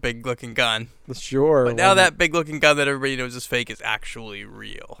kid has a big looking gun. Sure. But now that big looking gun that everybody knows is fake is actually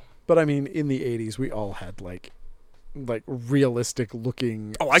real. But I mean, in the 80s, we all had like realistic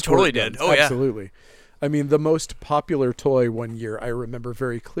looking. Oh, I totally squirt did. guns. Oh, yeah. Absolutely. I mean, the most popular toy one year I remember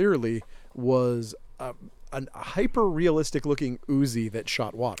very clearly was a hyper realistic looking Uzi that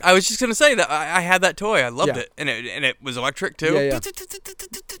shot water. I was just gonna say that I had that toy. I loved Yeah. it, and it was electric too. Yeah,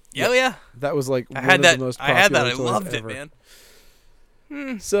 yeah. Yeah. That was like I had one that. of the most I popular had that. I toys loved ever. it,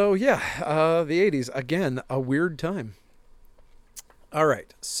 man. So yeah, the 80s, again, a weird time. All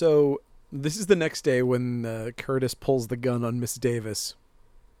right, so this is the next day when Curtis pulls the gun on Miss Davis,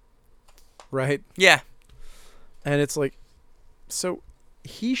 right? Yeah. And it's like, so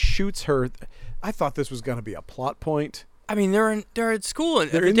he shoots her. I thought this was going to be a plot point. I mean, they're at school in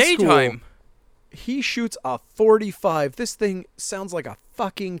They're the in daytime. school. He shoots a 45. This thing sounds like a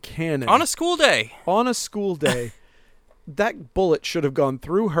fucking cannon. On a school day. On a school day. That bullet should have gone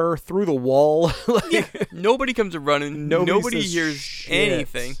through her, through the wall. Yeah. Nobody comes running. Nobody says hears shit.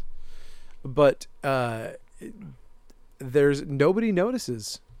 anything. But there's nobody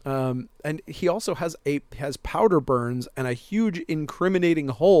notices. And he also has powder burns and a huge incriminating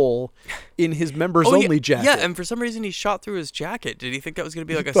hole in his members only jacket. Yeah, and for some reason he shot through his jacket. Did he think that was going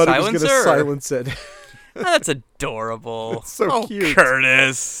to be like a Thought silencer? he was going to silence it. That's adorable. It's so cute.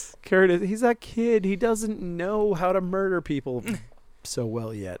 Curtis. Curtis, he's a kid. He doesn't know how to murder people so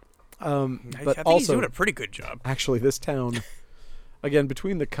well yet. But I think also, he's doing a pretty good job. actually, this town, again,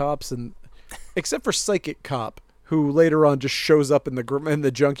 between the cops and, except for Psychic Cop, who later on just shows up in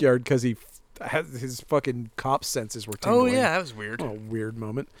the junkyard because he has his fucking cop senses were tingling. Oh yeah, that was weird. What a weird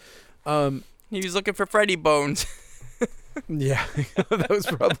moment. He was looking for Freddy Bones. Yeah, that was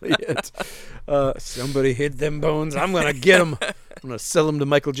probably it. Somebody hid them bones. I'm gonna get them. I'm gonna sell them to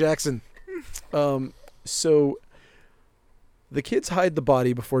Michael Jackson. So the kids hide the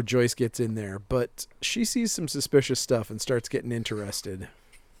body before Joyce gets in there, but she sees some suspicious stuff and starts getting interested.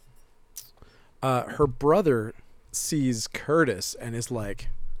 Her brother sees Curtis and is like,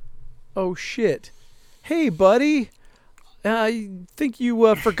 "Oh shit, hey buddy, I think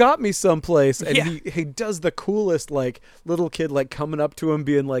you forgot me someplace." And Yeah. he does the coolest like little kid like coming up to him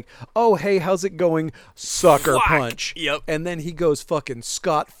being like, "Oh hey, how's it going?" Sucker Whack. punch. Yep. And then he goes fucking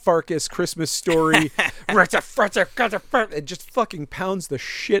Scott Farkas Christmas Story, and just fucking pounds the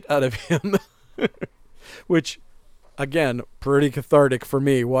shit out of him. Which, again, pretty cathartic for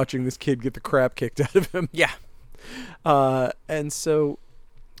me watching this kid get the crap kicked out of him. Yeah. And so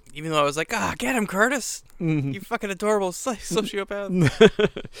Even though I was like, get him, Curtis. You fucking adorable sociopath.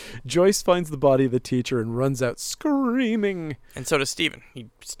 Joyce finds the body of the teacher and runs out screaming. And so does Steven. He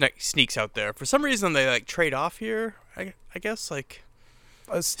sneaks out there. For some reason, they like trade off here. I guess like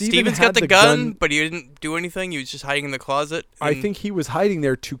Steven's got the gun, but he didn't do anything. He was just hiding in the closet. I think he was hiding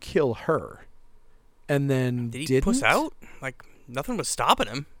there to kill her. and then Did he didn't. puss out? Like, nothing was stopping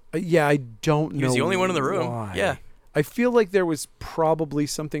him. Yeah, I don't know. He was the only one in the room. why. Yeah. I feel like there was probably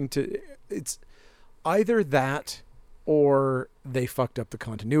something to. It's either that, or they fucked up the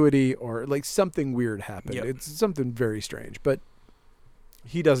continuity, or like something weird happened. Yep. It's something very strange. But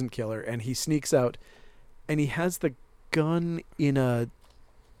he doesn't kill her, and he sneaks out, and he has the gun in a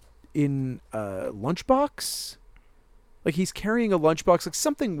lunchbox. Like he's carrying a lunchbox. Like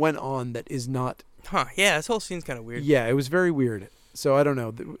something went on that is not. Huh. Yeah, this whole scene's kind of weird. Yeah, it was very weird. So I don't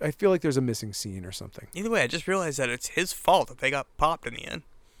know. I feel like there's a missing scene or something. Either way, I just realized that it's his fault that they got popped in the end.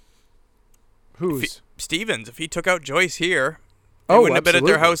 Who's? Stevens. If he took out Joyce here, they Oh, wouldn't have been at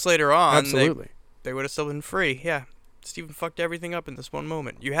their absolutely. house later on. Absolutely. They would have still been free. Yeah. Steven fucked everything up in this one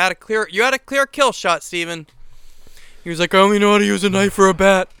moment. You had a clear kill shot, Steven. He was like, I only know how to use a knife or a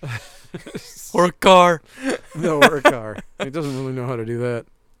bat. Or a car. No, or a car. He doesn't really know how to do that.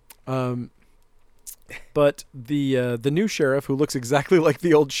 But the new sheriff, who looks exactly like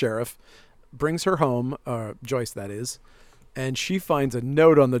the old sheriff, brings her home, Joyce that is, and she finds a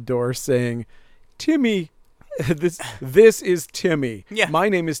note on the door saying, Timmy, this is Timmy. Yeah. My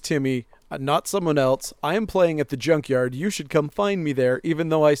name is Timmy, not someone else. I am playing at the junkyard. You should come find me there, even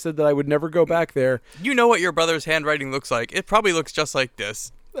though I said that I would never go back there. You know what your brother's handwriting looks like. It probably looks just like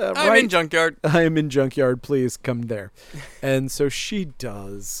this. I'm right? in junkyard. I am in junkyard. Please come there. And so she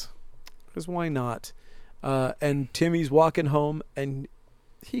does. Because why not? And Timmy's walking home, and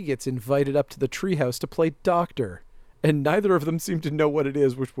he gets invited up to the treehouse to play doctor. And neither of them seem to know what it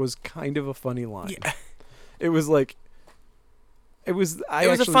is, which was kind of a funny line. Yeah. It was like... It was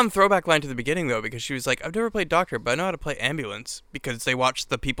a fun throwback line to the beginning, though, because she was like, I've never played doctor, but I know how to play ambulance. Because they watched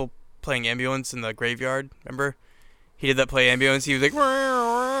the people playing ambulance in the graveyard, remember? He did that play ambulance. He was like,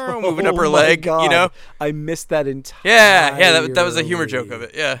 moving up her leg, God. you know? I missed that entire... Yeah, that was a humor joke of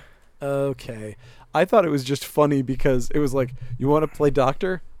it, yeah. Okay. I thought it was just funny because it was like, you want to play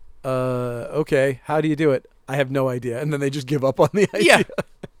doctor? Okay. How do you do it? I have no idea. And then they just give up on the idea. Yeah.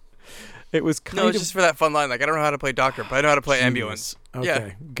 It was kind No, it's of... just for that fun line. Like, I don't know how to play doctor, but I know how to play ambulance. Okay,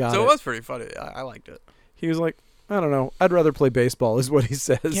 Yeah. got So it. it was pretty funny. I liked it. He was like, I don't know. I'd rather play baseball is what he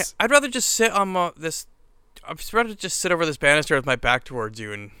says. Yeah, I'd rather just sit on this... I'd rather just sit over this banister with my back towards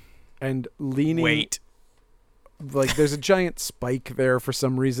you and And leaning... wait. Like, there's a giant spike there for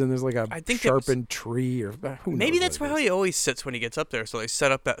some reason. There's like a I think that was- sharpened tree or... Who Maybe knows that's what it how is. he always sits when he gets up there, so they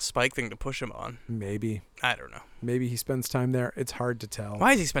set up that spike thing to push him on. Maybe. I don't know. Maybe he spends time there. It's hard to tell.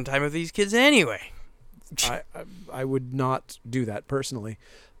 Why does he spend time with these kids anyway? I would not do that personally.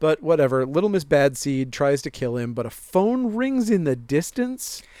 But whatever. Little Miss Bad Seed tries to kill him, but a phone rings in the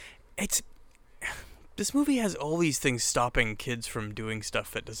distance. This movie has all these things stopping kids from doing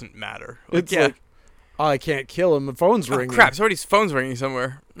stuff that doesn't matter. Like, It's like, oh, I can't kill him. The phone's oh, ringing. crap, somebody's phone's ringing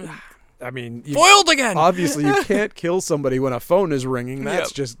somewhere. I mean, Foiled again! obviously you can't kill somebody when a phone is ringing.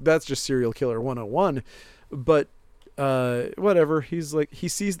 That's Yep. just serial killer 101. But whatever. He's like, he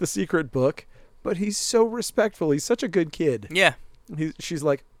sees the secret book, but he's so respectful. He's such a good kid. Yeah. She's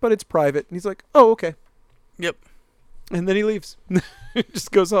like, but it's private. And he's like, oh, okay. Yep. And then he leaves.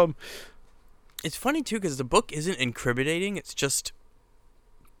 Just goes home. It's funny, too, because the book isn't incriminating. It's just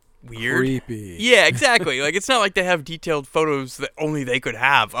weird. Creepy. Yeah, exactly. Like, it's not like they have detailed photos that only they could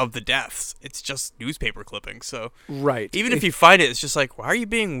have of the deaths. It's just newspaper clippings. So Right. even if you find it, it's just like, why are you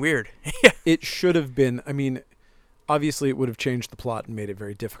being weird? Yeah. It should have been, I mean, obviously it would have changed the plot and made it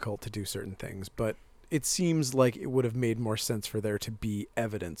very difficult to do certain things, but it seems like it would have made more sense for there to be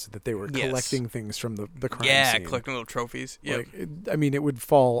evidence that they were Yes. collecting things from the crime Yeah, scene. collecting little trophies. Yeah. Like, I mean, it would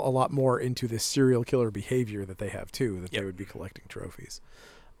fall a lot more into this serial killer behavior that they have too, that Yep. they would be collecting trophies.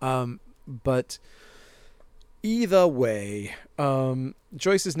 But either way,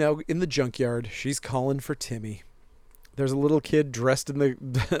 Joyce is now in the junkyard. She's calling for Timmy. There's a little kid dressed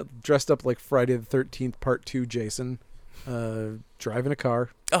up like Friday the 13th Part 2 Jason, driving a car.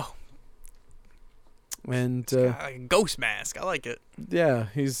 Oh, And like a ghost mask. I like it. yeah,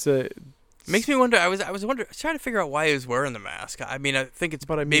 he's Makes me wonder. I was trying to figure out why he was wearing the mask. I mean, I think it's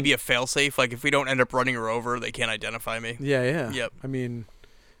But I mean- maybe a failsafe. Like, if we don't end up running her over, they can't identify me. yeah. Yep. I mean,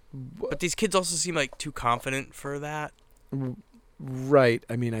 But these kids also seem like too confident for that. right.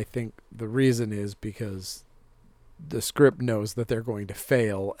 I mean, I think the reason is because the script knows that they're going to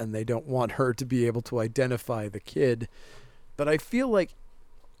fail and they don't want her to be able to identify the kid. But I feel like,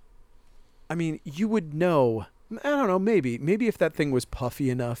 I mean, you would know, I don't know, maybe if that thing was puffy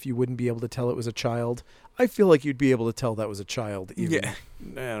enough, you wouldn't be able to tell it was a child. I feel like you'd be able to tell that was a child. Even, Yeah.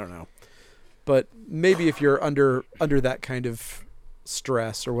 I don't know. But maybe if you're under that kind of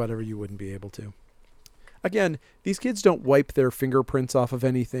stress or whatever, you wouldn't be able to. Again, these kids don't wipe their fingerprints off of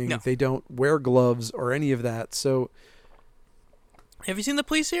anything. No. They don't wear gloves or any of that. So Have you seen the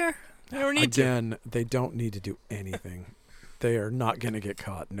police here? They don't need to. again, they don't need to do anything. They are not going to get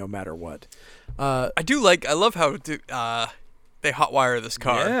caught no matter what. I love how they hotwire this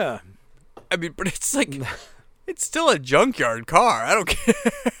car. Yeah. I mean, but it's like, it's still a junkyard car. I don't care.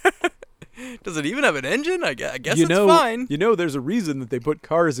 Does it even have an engine? I guess it's fine. You know, there's a reason that they put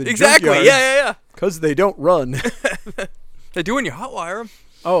cars in Exactly. junkyards. Yeah. Because they don't run. They do when you hotwire them.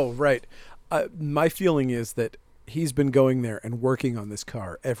 Oh, right. My feeling is that he's been going there and working on this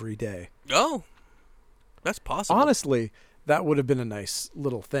car every day. Oh, that's possible. Honestly, that would have been a nice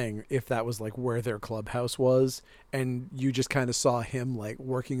little thing if that was like where their clubhouse was and you just kind of saw him like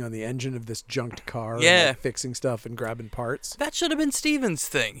working on the engine of this junked car and, Yeah. like, fixing stuff and grabbing parts. That should have been Steven's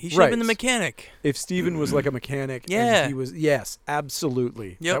thing. He should have been the Right. mechanic. If Steven was like a mechanic Yeah. and he was, yes,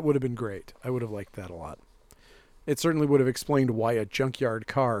 absolutely. Yep. That would have been great. I would have liked that a lot. It certainly would have explained why a junkyard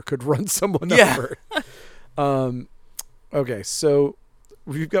car could run someone Yeah. over. Okay, so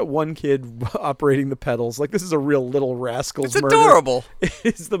we've got one kid operating the pedals. Like, this is a real Little Rascals It's murder. adorable.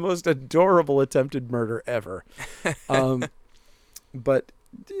 It's the most adorable attempted murder ever. But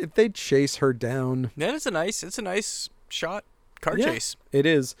if they chase her down, Yeah, it's a nice shot. Car Yeah. chase. it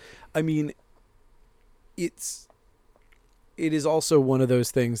is. I mean, it is also one of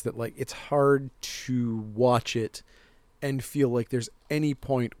those things that, like, it's hard to watch it and feel like there's any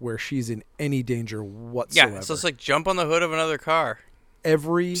point where she's in any danger whatsoever. Yeah, so it's like jump on the hood of another car.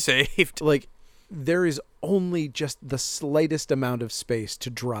 Every Saved. like there is only just the slightest amount of space to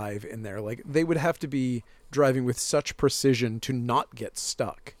drive in there. Like, they would have to be driving with such precision to not get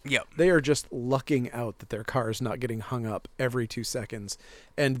stuck. Yep. They are just lucking out that their car is not getting hung up every 2 seconds.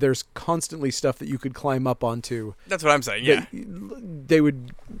 And there's constantly stuff that you could climb up onto. That's what I'm saying. Yeah.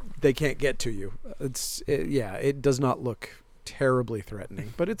 They can't get to you. It does not look terribly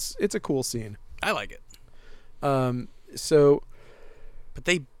threatening, but it's a cool scene. I like it. So But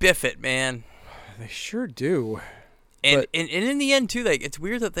they biff it, man. they sure do. And But- in the end too, like, it's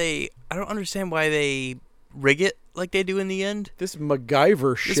weird that I don't understand why they rig it like they do in the end. This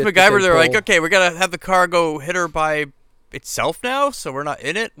MacGyver shit. This that MacGyver, they they're like, pull- okay, we gotta have the car go hit her by itself now, so we're not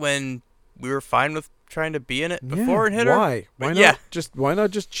in it when we were fine with trying to be in it before and hit her. Why? But Why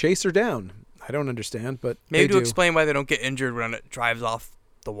not just chase her down? I don't understand, but maybe they to do. explain why they don't get injured when it drives off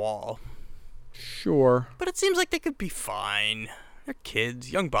the wall. Sure. But it seems like they could be fine. They're kids.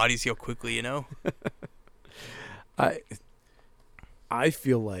 Young bodies heal quickly, you know? I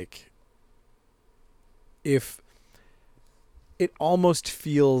feel like if it almost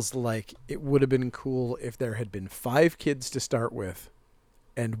feels like it would have been cool if there had been 5 kids to start with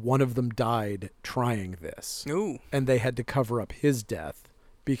and one of them died trying this Ooh. and they had to cover up his death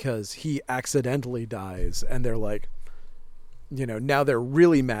because he accidentally dies, and they're like, you know, now they're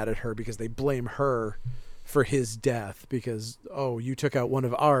really mad at her because they blame her for his death because, oh, you took out one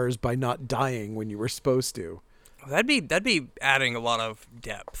of ours by not dying when you were supposed to. That'd be adding a lot of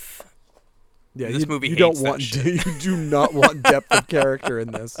depth. Yeah, This you, movie you hates don't that want shit. you do not want depth of character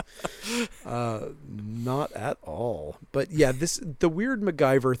in this. Not at all. But yeah, the weird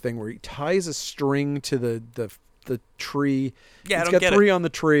MacGyver thing where he ties a string to the tree. Yeah, I He's don't got get 3 on the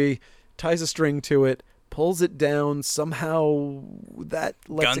tree, ties a string to it, pulls it down, somehow that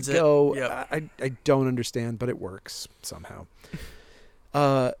lets Guns it it. go. Yep. I don't understand, but it works somehow.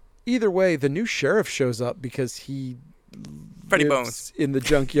 Either way, the new sheriff shows up because he Freddy lives Bones. in the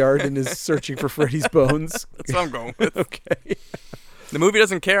junkyard and is searching for Freddy's bones. That's what I'm going with. Okay. The movie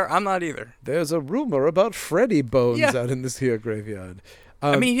doesn't care. I'm not either. There's a rumor about Freddy bones Yeah. out in this here graveyard.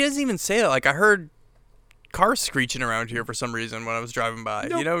 I mean, he doesn't even say that. Like, I heard cars screeching around here for some reason when I was driving by.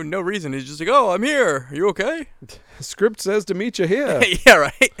 Nope. You know, no reason. He's just like, oh, I'm here. Are you okay? Script says to meet you here. Yeah,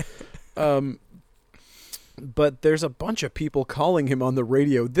 right. But there's a bunch of people calling him on the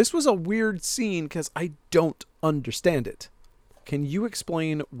radio. This was a weird scene because I don't understand it. Can you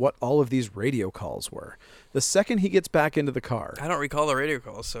explain what all of these radio calls were? The second he gets back into the car, I don't recall the radio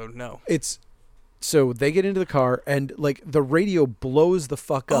calls, so no. it's so they get into the car and like the radio blows the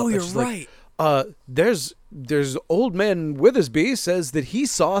fuck up. Oh, It's you're just like, right. there's old man Withersby says that he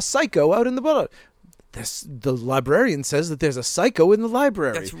saw a psycho out in the butt. The librarian says that there's a psycho in the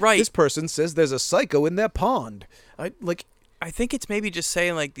library. That's right. This person says there's a psycho in their pond. I think it's maybe just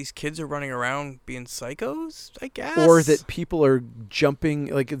saying, like, these kids are running around being psychos, I guess. Or that people are jumping,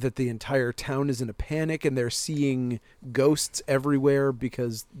 like that the entire town is in a panic and they're seeing ghosts everywhere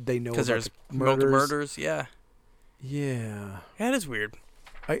because they know about there's the murders. murders. Yeah. Yeah. That is weird.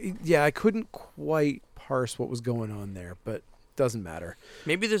 I couldn't quite parse what was going on there, but Doesn't matter.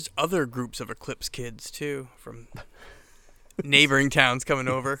 Maybe there's other groups of Eclipse kids too from neighboring towns coming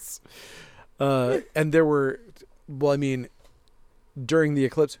over. And there were, well, I mean, during the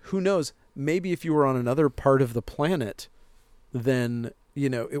eclipse, who knows? Maybe if you were on another part of the planet, then, you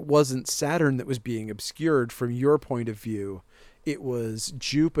know, it wasn't Saturn that was being obscured from your point of view. It was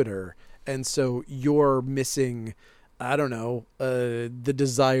Jupiter. And so you're missing, I don't know, the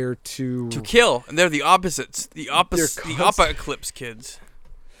desire to kill. And they're the opposites. The Oppa Eclipse kids.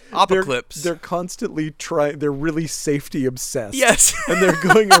 Opaclips. They're constantly trying. They're really safety obsessed. Yes. And they're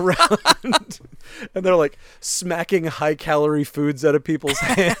going around and they're like smacking high calorie foods out of people's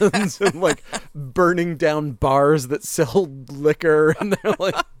hands and like burning down bars that sell liquor, and they're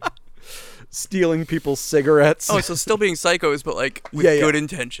like stealing people's cigarettes. Oh, so still being psychos, but like with good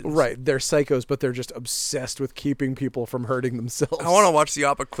intentions. Right. They're psychos, but they're just obsessed with keeping people from hurting themselves. I want to watch the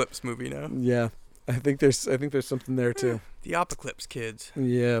Opaclips movie now. Yeah. I think there's something there too. The Opaclips kids.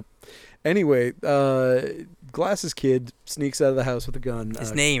 Yeah. Anyway, Glasses Kid sneaks out of the house with a gun.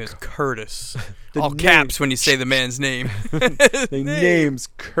 His name is Curtis. All caps when you say the man's name. The name's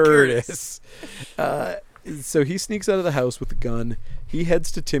Curtis. So he sneaks out of the house with a gun. He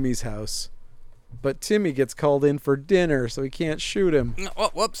heads to Timmy's house, but Timmy gets called in for dinner, so he can't shoot him. Oh,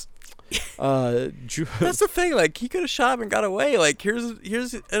 whoops. That's the thing. Like, he could have shot him and got away. Like,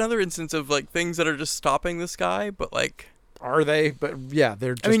 here's another instance of like things that are just stopping this guy, but like, are they? But yeah,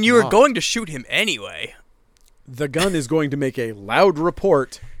 they're just, I mean, you were going to shoot him anyway. The gun is going to make a loud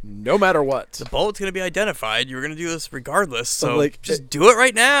report no matter what. The bullet's going to be identified. You were going to do this regardless, so like, just do it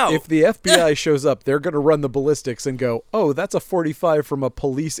right now. If the FBI shows up, they're going to run the ballistics and go, oh, that's a 45 from a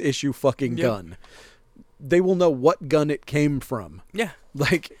police issue fucking gun. They will know what gun it came from. Yeah.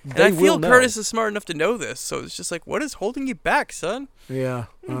 Like, and they I feel will know. Curtis is smart enough to know this, so it's just like, what is holding you back, son? Yeah,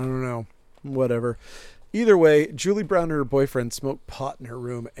 I don't know. Whatever. Either way, Julie Brown and her boyfriend smoke pot in her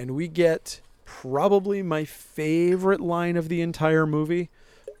room, and we get probably my favorite line of the entire movie,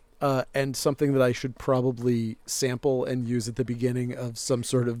 and something that I should probably sample and use at the beginning of some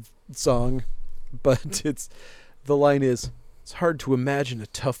sort of song. But the line is, "It's hard to imagine a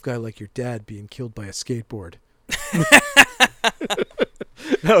tough guy like your dad being killed by a skateboard."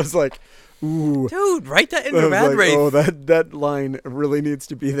 I was like, ooh. Dude, write that into Rad Wraith. Oh, that line really needs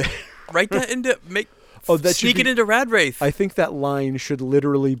to be there. Write that into, sneak it into Rad Wraith. I think that line should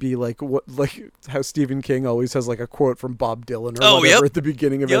literally be like how Stephen King always has like a quote from Bob Dylan or whatever at the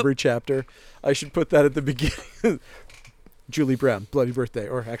beginning of every chapter. I should put that at the beginning. Julie Brown, bloody birthday.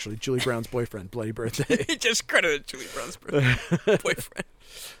 Or actually, Julie Brown's boyfriend, bloody birthday. He just credited Julie Brown's boyfriend.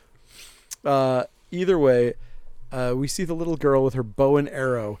 Either way, we see the little girl with her bow and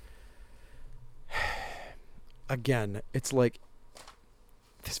arrow. Again, it's like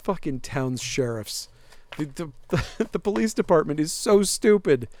this fucking town's sheriffs. The police department is so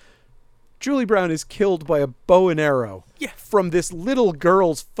stupid. Julie Brown is killed by a bow and arrow from this little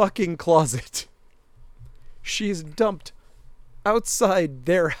girl's fucking closet. She's dumped outside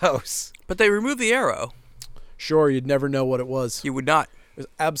their house. But they removed the arrow. Sure, you'd never know what it was. You would not. There's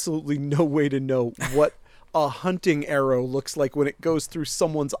absolutely no way to know what a hunting arrow looks like when it goes through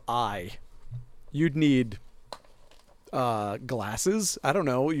someone's eye. You'd need glasses. I don't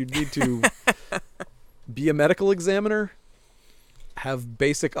know. You'd need to be a medical examiner, have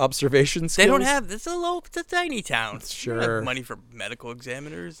basic observation skills. They don't have. It's a tiny town. Sure. They don't have money for medical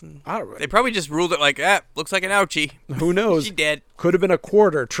examiners. And I don't know. They probably just ruled it like, looks like an ouchie. Who knows? She dead. Could have been a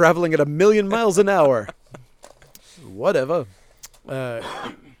quarter traveling at 1,000,000 miles an hour. Whatever.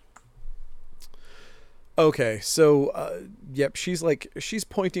 Okay, so, she's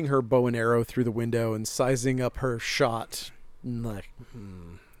pointing her bow and arrow through the window and sizing up her shot. Like,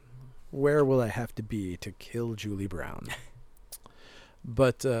 where will I have to be to kill Julie Brown?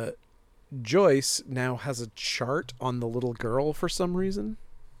 But Joyce now has a chart on the little girl for some reason.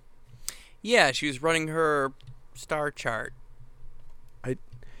 Yeah, she was running her star chart.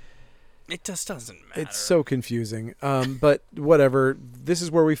 It just doesn't matter. It's so confusing. But whatever. This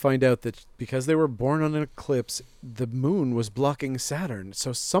is where we find out that because they were born on an eclipse, the moon was blocking Saturn.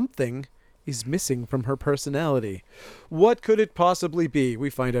 So something is missing from her personality. What could it possibly be? We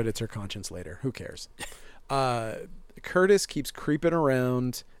find out it's her conscience later. Who cares? Curtis keeps creeping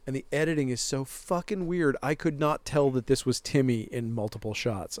around, and the editing is so fucking weird. I could not tell that this was Timmy in multiple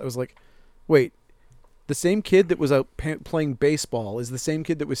shots. I was like, wait. The same kid that was out playing baseball is the same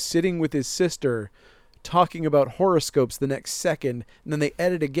kid that was sitting with his sister talking about horoscopes the next second, and then they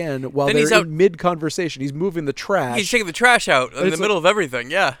edit again while Then they're he's out- in mid-conversation. He's moving the trash. He's taking the trash out in the middle of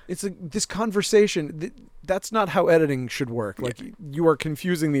everything. Yeah. It's like this conversation. That's not how editing should work. Like, you are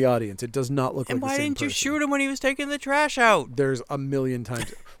confusing the audience. It does not look And like the why same didn't you person. shoot him when he was taking the trash out? There's a million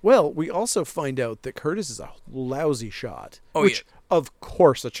times. Well, we also find out that Curtis is a lousy shot. Oh, which, yeah. of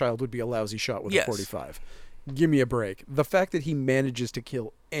course, a child would be a lousy shot with Yes. a 45. Give me a break. The fact that he manages to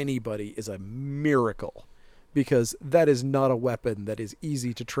kill anybody is a miracle, because that is not a weapon that is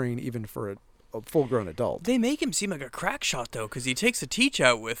easy to train even for a full-grown adult. They make him seem like a crack shot, though, because he takes a teach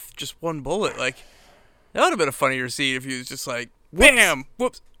out with just one bullet. Like, that would have been a funnier scene if he was just like, bam,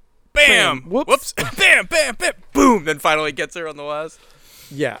 whoops, bam, Bam, whoops. whoops, bam, bam, bam, boom, then finally gets her on the last.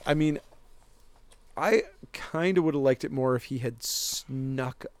 Yeah, I mean, I kind of would have liked it more if he had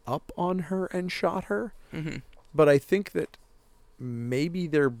snuck up on her and shot her. Mm-hmm. But I think that maybe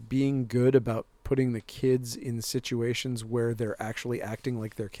they're being good about putting the kids in situations where they're actually acting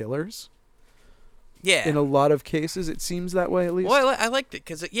like they're killers. Yeah. In a lot of cases, it seems that way, at least. Well, I liked it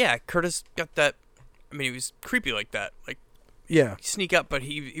because, Curtis got that. I mean, he was creepy like that. Like, Yeah. sneak up, but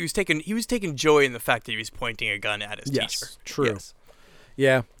he was taking joy in the fact that he was pointing a gun at his Yes, teacher. true. Yes.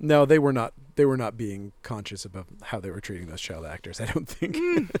 Yeah. No, they were not. They were not being conscious about how they were treating those child actors, I don't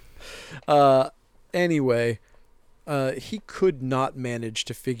think. Anyway, he could not manage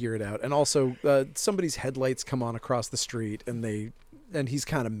to figure it out. And also, somebody's headlights come on across the street, and he's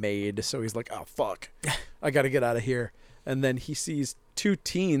kind of made, so he's like, oh, fuck. I got to get out of here. And then he sees two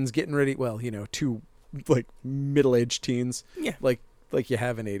teens getting ready. Well, two, like, middle-aged teens. Yeah. Like you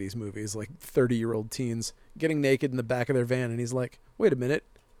have in 80s movies, like 30-year-old teens getting naked in the back of their van. And he's like, wait a minute.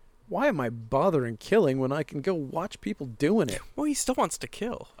 Why am I bothering killing when I can go watch people doing it? Well, he still wants to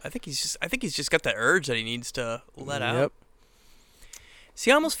kill. I think he's just got that urge that he needs to let out. See,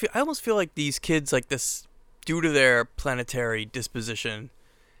 I almost feel like these kids, like this, due to their planetary disposition,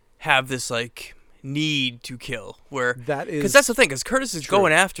 have this like need to kill. Where That is because that's the thing. Because Curtis is true.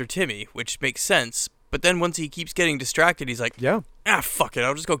 going after Timmy, which makes sense. But then once he keeps getting distracted, he's like, Yeah. fuck it,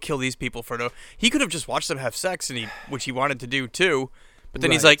 I'll just go kill these people for no. He could have just watched them have sex, which he wanted to do too. But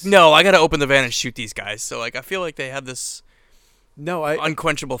then he's Right. like, no, I got to open the van and shoot these guys. So like, I feel like they have this No,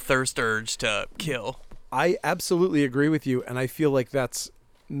 unquenchable thirst urge to kill. I absolutely agree with you, and I feel like that's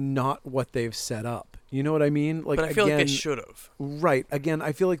not what they've set up. You know what I mean? Like, But I feel like they again, should have. Right. Again,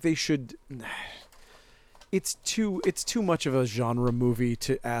 I feel like they should. It's too much of a genre movie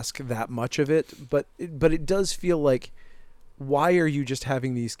to ask that much of it, but it does feel like, why are you just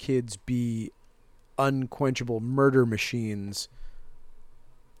having these kids be unquenchable murder machines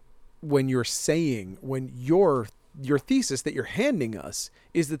when your thesis that you're handing us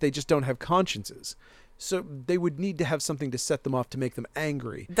is that they just don't have consciences? So they would need to have something to set them off to make them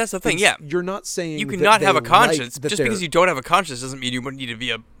angry. That's the thing, yeah. You're not saying You can that not have they a conscience. like that Just they're- because you don't have a conscience doesn't mean you need to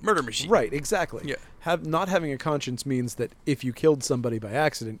be a murder machine. Right, exactly. Yeah. Not having a conscience means that if you killed somebody by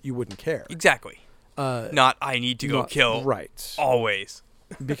accident, you wouldn't care. Exactly. Not I need to go Not- kill. Right. Always.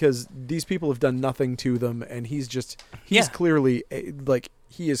 Because these people have done nothing to them, and he's Yeah. clearly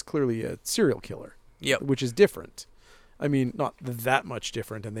he is clearly a serial killer. Yep. Which is different. I mean, not that much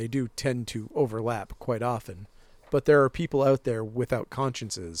different, and they do tend to overlap quite often. But there are people out there without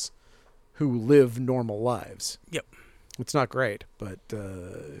consciences who live normal lives. Yep. It's not great, but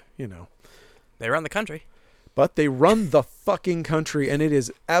They run the country. But they run the fucking country, and it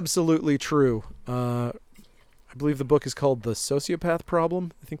is absolutely true. I believe the book is called The Sociopath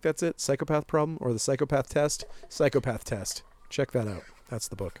Problem. I think that's it. Psychopath Problem, or The Psychopath Test. Psychopath Test. Check that out. That's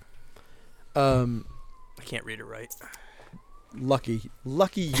the book. I can't read it right. Lucky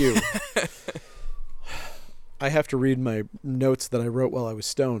you. I have to read my notes that I wrote while I was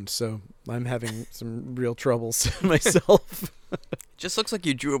stoned, so I'm having some real troubles myself. Just looks like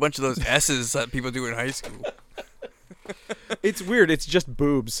you drew a bunch of those S's that people do in high school. It's weird. It's just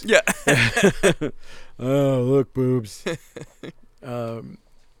boobs. Yeah. Oh, look, boobs.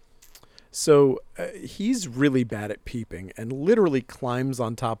 So he's really bad at peeping and literally climbs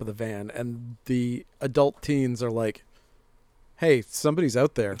on top of the van, and the adult teens are like, hey, somebody's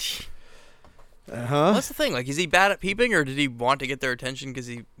out there. Well, that's the thing. Like, is he bad at peeping, or did he want to get their attention because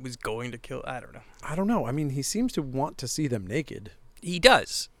he was going to kill? I don't know. I don't know. I mean, he seems to want to see them naked. He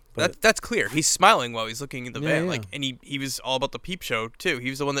does. But- That's clear. He's smiling while he's looking in the van. Yeah. Like, and he was all about the peep show too. He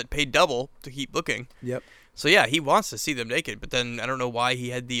was the one that paid double to keep looking. Yep. So yeah, he wants to see them naked. But then I don't know why he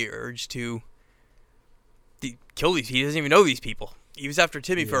had the urge to kill these. He doesn't even know these people. He was after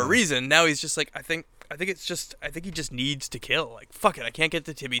Timmy for a Yeah. reason. Now he's just like, I think he just needs to kill. Like, fuck it, I can't get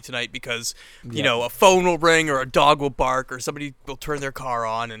to Timmy tonight because you know, a phone will ring or a dog will bark or somebody will turn their car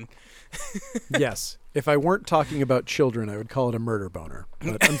on and Yes. If I weren't talking about children, I would call it a murder boner.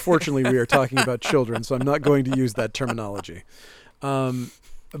 But unfortunately, we are talking about children, so I'm not going to use that terminology.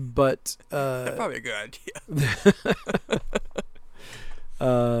 But That's probably a good idea.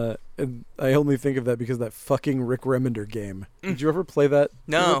 and I only think of that because of that fucking Rick Remender game. Did you ever play that?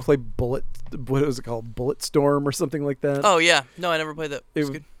 No. Did you ever play what was it called? Bulletstorm or something like that? Oh yeah, no, I never played that. It It's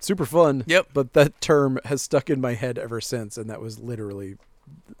was good. super fun. Yep. But that term has stuck in my head ever since, and that was literally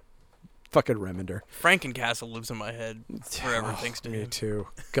fucking Remender. Frankencastle lives in my head forever, thanks to Me him. too.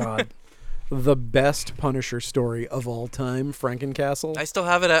 God. The best Punisher story of all time, Frankencastle. I still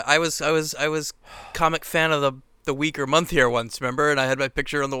have it. I was comic fan of the week or month here once, remember? And I had my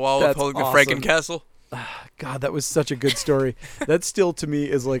picture on the wall That's with holding awesome. the Frankencastle. God, that was such a good story. That still to me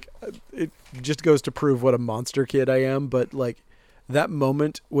is like, it just goes to prove what a monster kid I am. But like that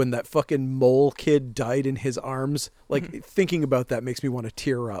moment when that fucking mole kid died in his arms, like thinking about that makes me want to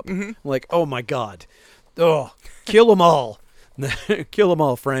tear up. Like, oh my God. Oh, kill them all. Kill them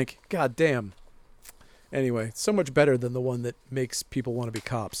all, Frank. God damn. Anyway, so much better than the one that makes people want to be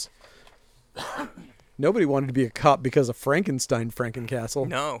cops. Nobody wanted to be a cop because of Frankencastle.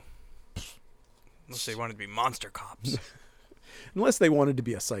 No. Unless they wanted to be monster cops. Unless they wanted to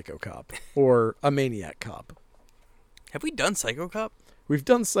be a psycho cop or a maniac cop. Have we done Psycho Cop? We've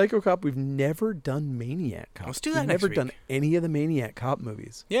done Psycho Cop. We've never done Maniac Cop. Let's do that We've next never week. done any of the Maniac Cop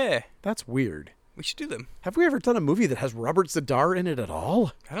movies. Yeah, That's weird. we should do them. Have we ever done a movie that has Robert Zadar in it at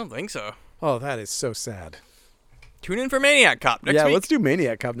all? I don't think so. Oh, that is so sad. Tune in for Maniac Cop next week. Let's do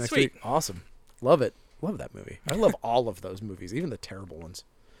Maniac Cop next Sweet. week. Awesome. Love it. Love that movie. I love all of those movies, even the terrible ones.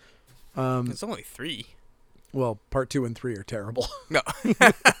 It's only 3. Well, part 2 and 3 are terrible. No.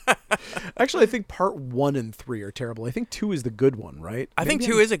 Actually, I think part 1 and 3 are terrible. I think 2 is the good one, right? I think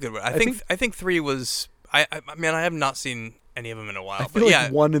Maybe 2 is a good one. I think- think 3 was. I mean, I have not seen any of them in a while. I But feel like yeah,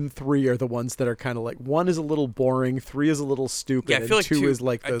 1 and 3 are the ones that are kind of like 1 is a little boring, 3 is a little stupid, yeah. I feel and like 2 is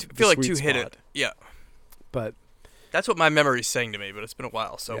like the I feel like sweet 2 hit spot. it. Yeah, But that's what my memory's saying to me. But it's been a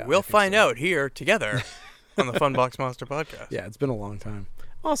while, so Yeah, I we'll think find so. out here together on the Fun Box Monster podcast. yeah, it's been a long time.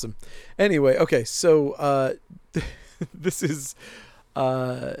 Awesome. Anyway, okay, so this is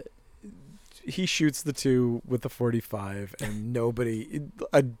he shoots the 2 with the 45 and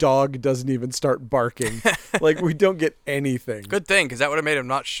a dog doesn't even start barking. Like we don't get anything. Good thing, because that would have made him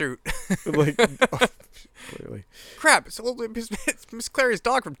not shoot. Like clearly. Crap! It's Miss Clary's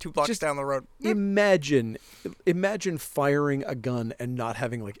dog from 2 blocks Just down the road. Imagine firing a gun and not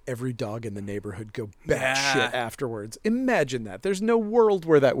having like every dog in the neighborhood go batshit Yeah. afterwards. Imagine that. There's no world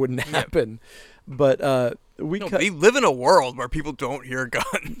where that wouldn't happen. But we No, cut. we live in a world where people don't hear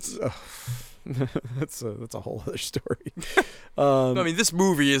guns. That's a whole other story. I mean, this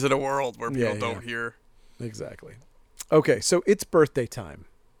movie is in a world where people Yeah, don't yeah. hear. Exactly. Okay, so it's birthday time.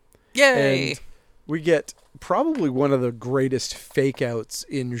 Yay! And we get probably one of the greatest fake outs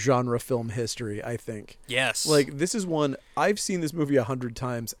in genre film history, I think. Yes. Like, this is one, I've seen this movie 100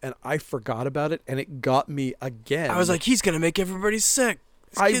 times, and I forgot about it, and it got me again. I was like, he's gonna make everybody sick.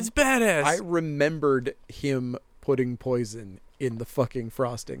 This kid's badass. I remembered him putting poison in the fucking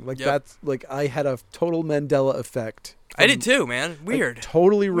frosting. Like, Yep. that's, like, I had a total Mandela effect. I did too, man. Weird. I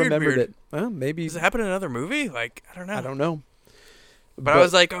totally Weird, remembered weird. it. Well, maybe. Does it happen in another movie? Like, I don't know. I don't know. But I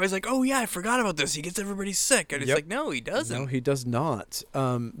was like, oh yeah, I forgot about this. He gets everybody sick, and it's Yep. like, no, he doesn't. No, he does not.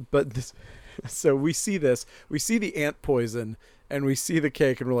 But this, so we see this. We see the ant poison, and we see the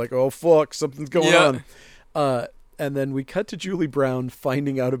cake, and we're like, oh fuck, something's going Yeah. on. And then we cut to Julie Brown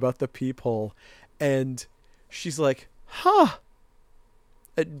finding out about the peephole, and she's like, huh.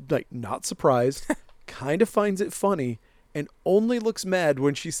 Like, not surprised, kind of finds it funny, and only looks mad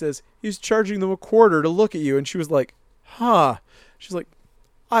when she says, he's charging them $0.25 to look at you. And she was like, huh. She's like,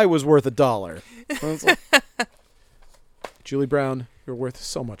 I was worth $1. And I was like, Julie Brown, you're worth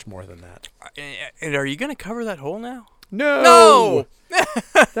so much more than that. And are you gonna cover that hole now? No!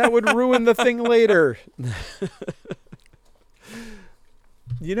 That would ruin the thing later.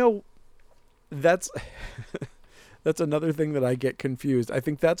 You know, that's another thing that I get confused. I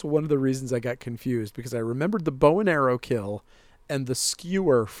think that's one of the reasons I got confused, because I remembered the bow and arrow kill and the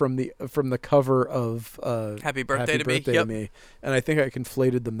skewer from the cover of Happy Birthday to Me. Me, and I think I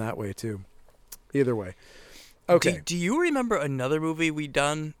conflated them that way too. Either way, okay. Do you remember another movie we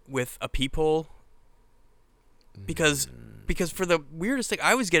done with a peephole? Because for the weirdest thing,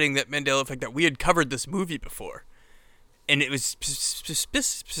 I was getting that Mandela effect that we had covered this movie before, and it was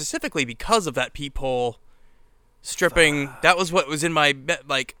specifically because of that peephole stripping. That was what was in my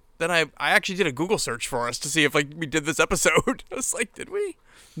like. Then I actually did a Google search for us to see if like we did this episode. I was like, did we?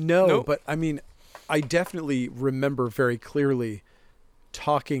 No, Nope. but I mean, I definitely remember very clearly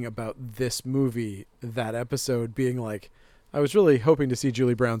talking about this movie that episode, being like, I was really hoping to see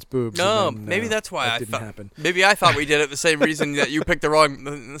Julie Brown's boobs. No, and then, maybe that's why that I didn't thought. happen. Maybe I thought we did it the same reason that you picked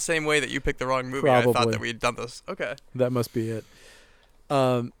the same way that you picked the wrong movie. I thought Probably. that we had done this. Okay. That must be it.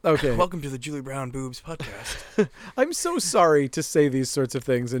 Okay. Welcome to the Julie Brown Boobs podcast. I'm so sorry to say these sorts of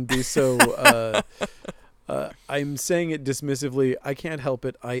things and be so. I'm saying it dismissively. I can't help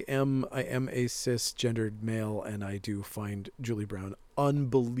it. I am a cisgendered male, and I do find Julie Brown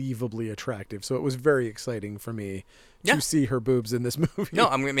unbelievably attractive. So it was very exciting for me to see her boobs in this movie. No,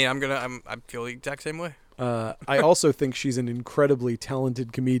 I feel the exact same way. I also think she's an incredibly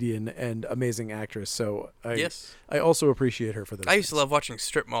talented comedian and amazing actress. So I also appreciate her for this. I used to love watching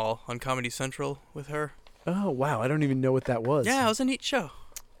Strip Mall on Comedy Central with her. Oh wow, I don't even know what that was. Yeah, it was a neat show.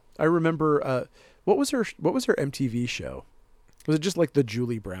 I remember. What was her MTV show? Was it just like the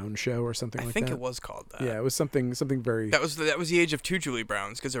Julie Brown show or something like that? I think it was called that. Yeah, it was something very. That was the age of two Julie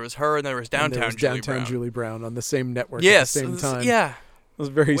Browns, because there was her and there was Downtown Julie Brown on the same network yes, at the same time. Yeah. It was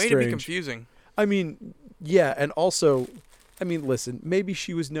very Way strange. to be confusing. I mean, yeah, and also, listen, maybe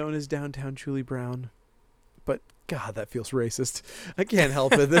she was known as Downtown Julie Brown, but God, that feels racist. I can't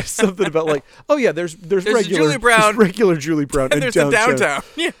help it. There's something about like, oh yeah, there's regular Julie Brown, there's regular Julie Brown, and there's the Downtown.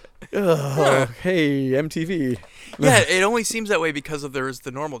 Yeah. Oh, hey, MTV. Yeah, it only seems that way because there's the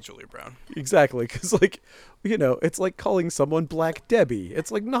normal Julie Brown. Exactly, because it's like calling someone Black Debbie.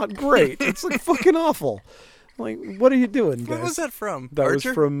 It's like not great. It's like fucking awful. Like, what are you doing, guys? What was that from? That Archer?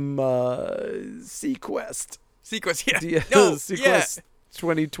 was from Sequest. Sequest, yeah. No, Sequest, yeah.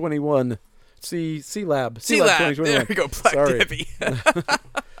 2021. C Lab. C-Lab. 2021. There we go, Black Sorry. Debbie.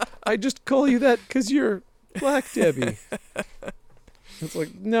 I just call you that because you're Black Debbie. It's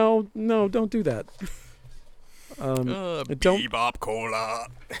like, no, don't do that. Bebop Cola.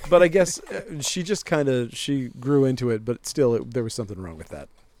 But I guess she just she grew into it, but still, there was something wrong with that.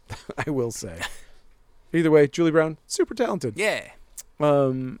 I will say. Either way, Julie Brown, super talented. Yeah.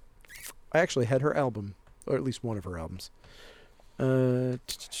 I actually had her album, or at least one of her albums.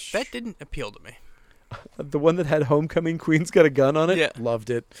 That didn't appeal to me. The one that had Homecoming Queen's Got a Gun on it? Yeah. Loved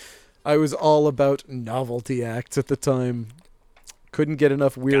it. I was all about novelty acts at the time. Couldn't get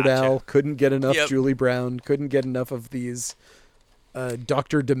enough Weird Al. Couldn't get enough Julie Brown. Couldn't get enough of these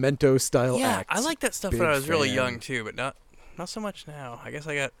Dr. Demento style acts. Yeah, I liked that stuff when I was really young too, but not so much now. I guess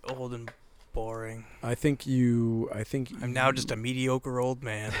I got old and boring. I think I'm now just a mediocre old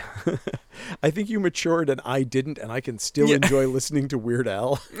man. I think you matured and I didn't, and I can still enjoy listening to Weird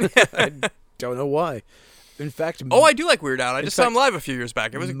Al. I don't know why. In fact, I do like Weird Al. I just saw him live a few years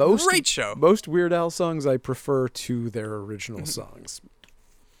back. It was a great show. Most Weird Al songs I prefer to their original songs,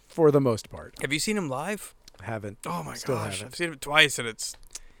 for the most part. Have you seen him live? Haven't. Oh my Still gosh, haven't. I've seen him twice, and it's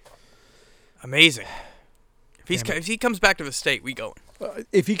amazing. If he comes back to the state, we going.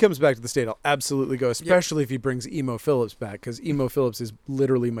 If he comes back to the state, I'll absolutely go, especially if he brings Emo Phillips back, because Emo Phillips is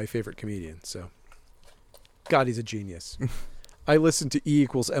literally my favorite comedian. So, God, he's a genius. I listened to E =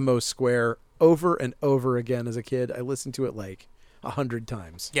 MO² over and over again as a kid. I listened to it like 100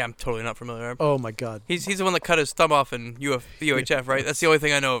 times. Yeah, I'm totally not familiar. Oh my God. He's the one that cut his thumb off in UHF, right? That's the only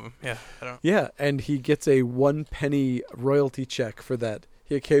thing I know of him. Yeah, I don't. Yeah, and he gets a 1 penny royalty check for that.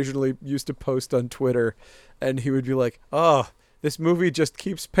 He occasionally used to post on Twitter, and he would be like, "Oh, this movie just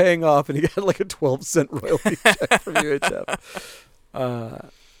keeps paying off," and he got like a 12-cent royalty check from UHF.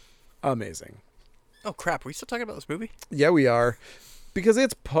 Amazing. Oh crap! Are we still talking about this movie? Yeah, we are. Because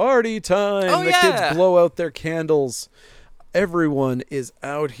it's party time. Oh, the kids blow out their candles. Everyone is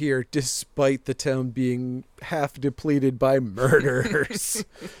out here despite the town being half depleted by murders.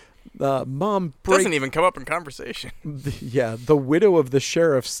 Mom doesn't even come up in conversation. The widow of the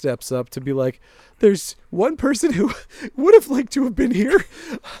sheriff steps up to be like, there's one person who would have liked to have been here,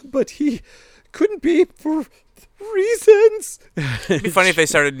 but he couldn't be for reasons. It'd be funny if they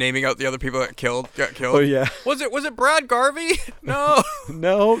started naming out the other people that got killed. Oh yeah. Was it Brad Garvey? No.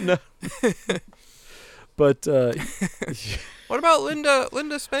 No. But what about Linda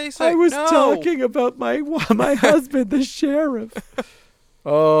Spacek? I was talking about my husband, the sheriff.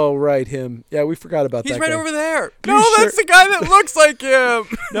 Oh, right, him. Yeah, we forgot about that guy. He's right over there. No, that's the guy that looks like him.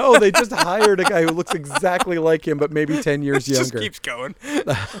 No, they just hired a guy who looks exactly like him, but maybe 10 years younger. Just keeps going.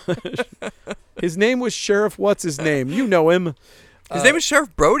 His name was Sheriff What's-His-Name. You know him. His name is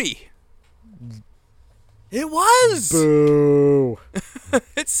Sheriff Brody. It was. Boo.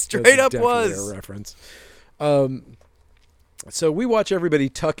 It straight up was. A reference. So we watch everybody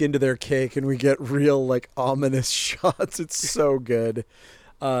tuck into their cake and we get real like ominous shots. It's so good.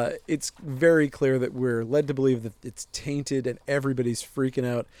 It's very clear that we're led to believe that it's tainted and everybody's freaking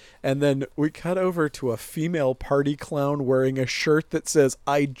out. And then we cut over to a female party clown wearing a shirt that says,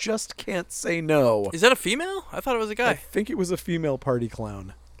 "I just can't say no." Is that a female? I thought it was a I guy. think it was a female party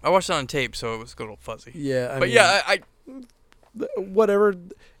clown. I watched it on tape, so it was a little fuzzy. Yeah. But yeah, I whatever.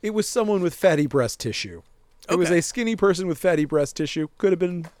 It was someone with fatty breast tissue. It was Okay. a skinny person with fatty breast tissue. Could have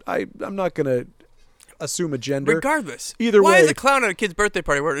been, I'm not going to assume a gender. regardless. Either why way- is a clown at a kid's birthday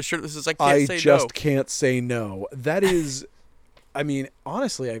party wearing a shirt that says "I can't I say just no"? can't say no. That is, I mean,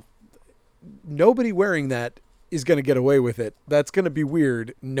 honestly, nobody wearing that is going to get away with it. That's going to be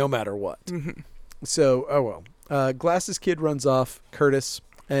weird no matter what. Mm-hmm. So, oh well. Glasses kid runs off, Curtis,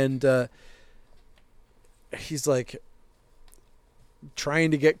 and he's like trying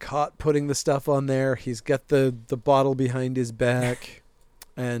to get caught putting the stuff on there. He's got the bottle behind his back,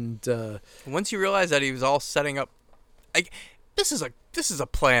 and Once you realize that he was all setting up, like this is a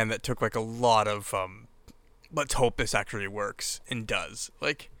plan that took like a lot of let's hope this actually works and does.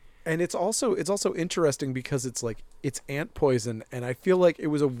 Like and it's also interesting because it's like it's ant poison, and I feel like it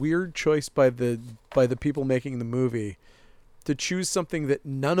was a weird choice by the people making the movie to choose something that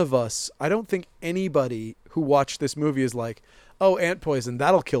none of us, I don't think anybody who watched this movie is like, "Oh, ant poison,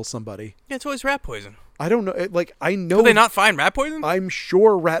 that'll kill somebody." yeah, it's always rat poison. I don't know. Like, I know. Could they not find rat poison? I'm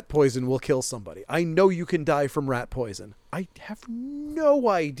sure rat poison will kill somebody. I know you can die from rat poison. I have no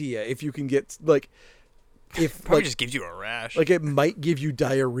idea if you can get, like, if, Probably like, just gives you a rash. like it might give you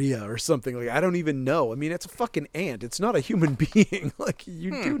diarrhea or something. Like, I don't even know. I mean, it's a fucking ant. It's not a human being. Like,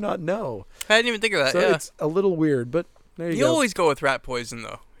 you do not know. I didn't even think of that. So yeah, it's a little weird, but there you you go. always go with rat poison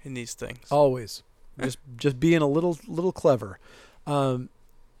though in these things. Always. Just being a little clever.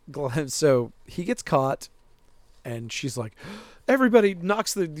 So he gets caught, and she's like, everybody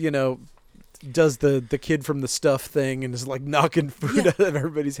knocks does the kid from the stuff thing and is like knocking food out of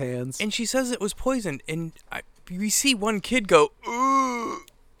everybody's hands. And she says it was poisoned, and we see one kid go, "Ooh,"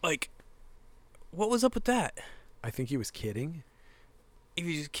 like, what was up with that? I think he was kidding. If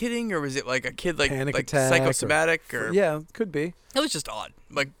he was kidding, or was it like a kid like Panic like attack psychosomatic, or Yeah, could be. it was just odd,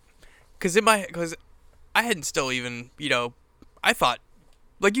 like, because I hadn't still even I thought,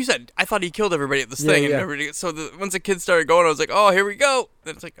 like you said, I thought he killed everybody at this Yeah, thing, and yeah. everybody. So once the kids started going, I was like, oh, here we go.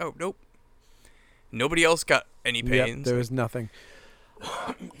 Then it's like, oh nope, nobody else got any Yep, pains. there was nothing.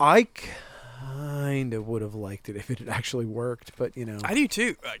 I kind of would have liked it if it had actually worked, but I do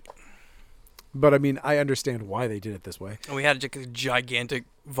too. Like, But I mean, I understand why they did it this way. and we had a gigantic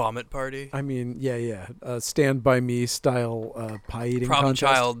vomit party. I mean, yeah. Stand by Me style pie eating Problem contest.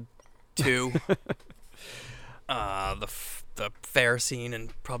 Child 2. The fair scene in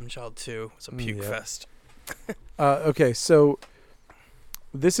Problem Child 2 was a puke Yep. fest. Okay, so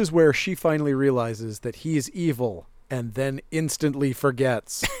this is where she finally realizes that he is evil and then instantly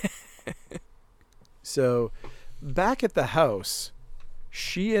forgets. So back at the house,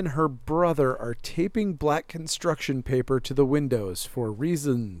 she and her brother are taping black construction paper to the windows for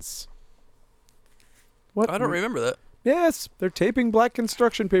reasons. What? I don't remember that. Yes, they're taping black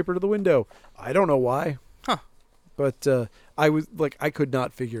construction paper to the window. I don't know why. Huh. But I was like, I could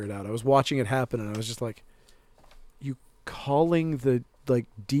not figure it out. I was watching it happen, and I was just like, "You calling the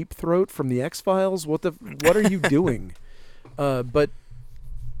Deep Throat from the X-Files? What are you doing?" But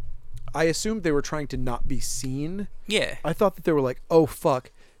I assumed they were trying to not be seen. Yeah. I thought that they were like, "Oh fuck,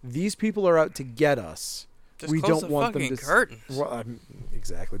 these people are out to get us. Just we close don't the want them fucking to." curtains. Well,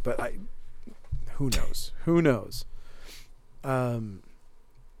 exactly, but who knows? Who knows?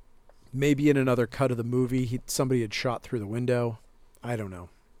 Maybe in another cut of the movie, somebody had shot through the window. I don't know.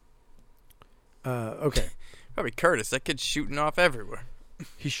 Okay. Probably Curtis. That kid's shooting off everywhere.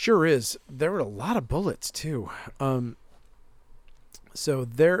 He sure is. There were a lot of bullets too. So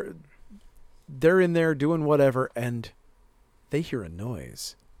they're in there doing whatever, and they hear a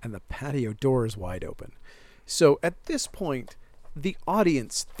noise, and the patio door is wide open. So at this point, the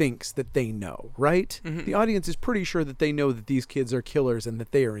audience thinks that they know, right? Mhm. The audience is pretty sure that they know that these kids are killers and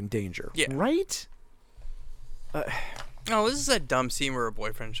that they are in danger. Yeah. Right? Oh, this is that dumb scene where her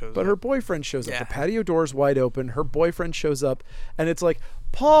boyfriend shows But up. her boyfriend shows up. Yeah. The patio door's wide open. Her boyfriend shows up, and it's like,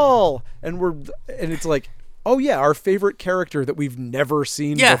 Paul! And it's like, oh yeah, our favorite character that we've never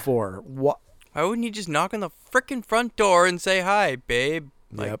seen Yeah. before. What? Why wouldn't you just knock on the frickin' front door and say hi, babe?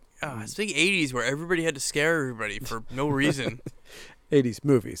 Like, Yep. it's big 80s where everybody had to scare everybody for no reason. 80s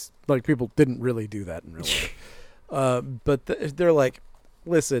movies. Like, people didn't really do that in real life. But they're like,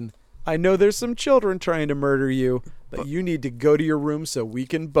 listen, I know there's some children trying to murder you, but you need to go to your room so we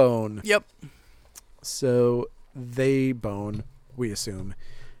can bone. Yep. So they bone, we assume.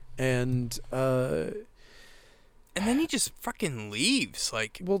 And And then he just fucking leaves.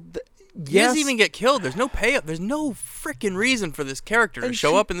 Like, Well, he doesn't even get killed. There's no payoff. There's no freaking reason for this character to And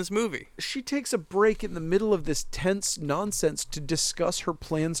show up in this movie. She takes a break in the middle of this tense nonsense to discuss her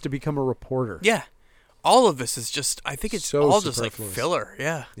plans to become a reporter. Yeah. All of this is just, I think it's So all just like superfluous. filler.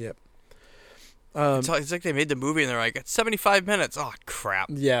 Yeah. Yep. It's like they made the movie and they're like, it's 75 minutes. Oh, crap.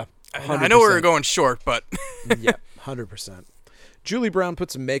 Yeah. I know we were going short, but. Yeah, 100%. Julie Brown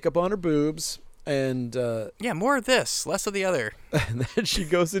puts some makeup on her boobs, and Yeah, more of this, less of the other. and then she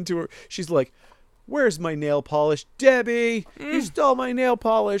goes into her. She's like, "Where's my nail polish, Debbie? You stole my nail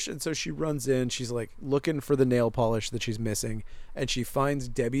polish!" And so she runs in. She's like looking for the nail polish that she's missing, and she finds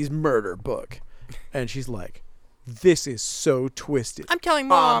Debbie's murder book, and she's like, "This is so twisted. I'm telling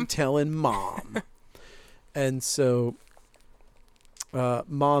Mom. I'm telling Mom." And so,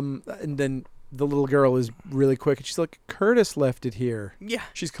 Mom, and then the little girl is really quick, and she's like, "Curtis left it here." Yeah.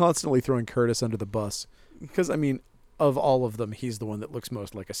 She's constantly throwing Curtis under the bus. Because, I mean, of all of them, he's the one that looks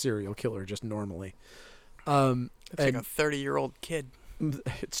most like a serial killer just normally. It's like and a 30-year-old kid.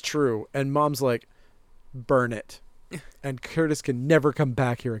 it's true. And Mom's like, "Burn it." And Curtis can never come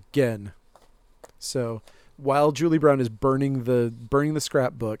back here again. So while Julie Brown is burning the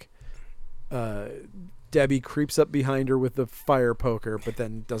scrapbook, Debbie creeps up behind her with the fire poker, but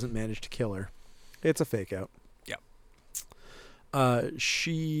then doesn't manage to kill her. It's a fake out. Yeah.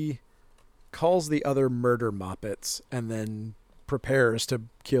 She calls the other murder moppets and then prepares to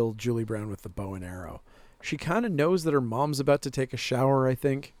kill Julie Brown with the bow and arrow. She kind of knows that her mom's about to take a shower, I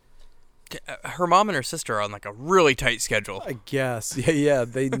think. Her mom and her sister are on like a really tight schedule. I guess. Yeah.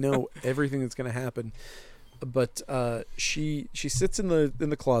 They know everything that's going to happen. But she sits in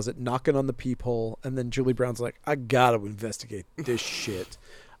the closet knocking on the peephole, and then Julie Brown's like, "I got to investigate this shit.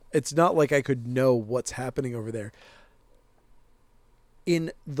 It's not like I could know what's happening over there."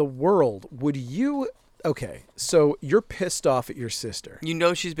 In the world, would you... Okay, so you're pissed off at your sister. You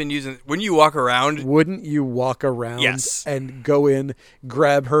know she's been using... When you walk around... Wouldn't you walk around Yes. and go in,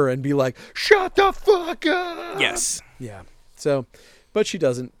 grab her, and be like, "Shut the fuck up"? Yes. Yeah. So, but she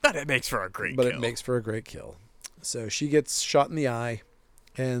doesn't. But it makes for a great But kill. it makes for a great kill. So she gets shot in the eye,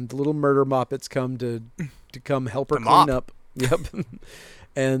 and the little murder moppets come to come help her The clean mop. up. Yep.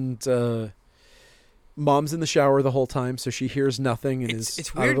 And Mom's in the shower the whole time, so she hears nothing and It's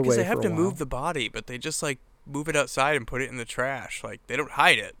is weird out of the because way they have for to a move while. the body, but they just like move it outside and put it in the trash. Like they don't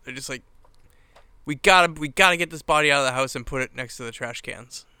hide it. They're just like, we gotta get this body out of the house and put it next to the trash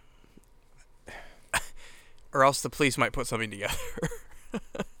cans, or else the police might put something together.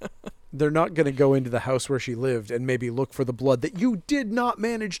 They're not going to go into the house where she lived and maybe look for the blood that you did not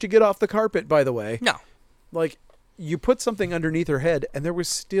manage to get off the carpet, by the way. No. Like, you put something underneath her head, and there was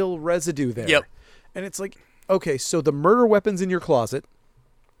still residue there. Yep. And it's like, okay, so the murder weapon's in your closet.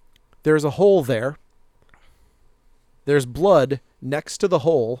 There's a hole there. There's blood next to the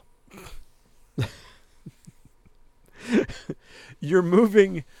hole. You're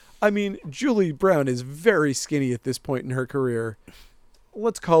moving. I mean, Julie Brown is very skinny at this point in her career.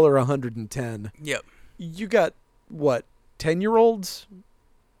 Let's call her 110. Yep. You got, what, 10-year-olds?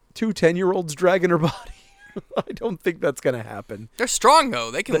 2 10-year-olds dragging her body? I don't think that's going to happen. They're strong though.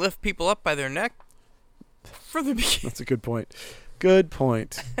 They can lift people up by their neck. From the beginning. That's a good point. Good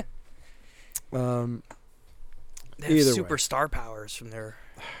point. They have Either way. super star powers from their...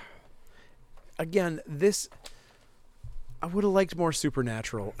 Again, this... I would have liked more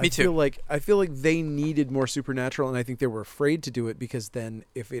supernatural. Me too. I feel like they needed more supernatural, and I think they were afraid to do it because then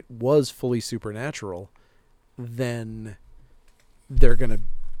if it was fully supernatural, then they're going to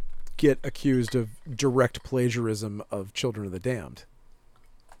get accused of direct plagiarism of Children of the Damned.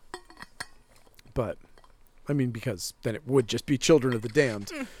 But, I mean, because then it would just be Children of the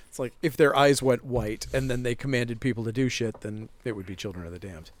Damned. It's like if their eyes went white and then they commanded people to do shit, then it would be Children of the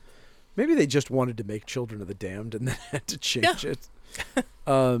Damned. Maybe they just wanted to make Children of the Damned and then had to change it.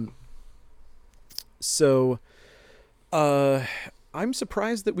 So, I'm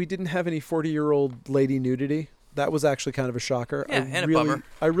surprised that we didn't have any 40-year-old lady nudity. That was actually kind of a shocker. Yeah, and a bummer.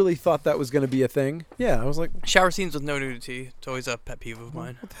 I really thought that was going to be a thing. Yeah, I was like, Shower scenes with no nudity. It's always a pet peeve of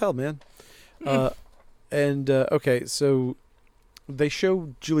mine. what the hell, man? Okay, so they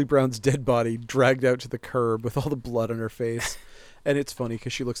show Julie Brown's dead body dragged out to the curb with all the blood on her face. And it's funny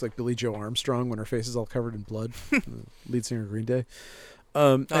because she looks like Billie Joe Armstrong when her face is all covered in blood. Lead singer of Green Day.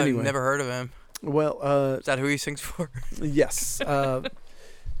 Anyway. I've never heard of him. Well, Is that who he sings for? yes.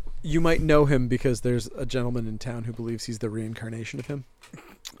 You might know him because there's a gentleman in town who believes he's the reincarnation of him.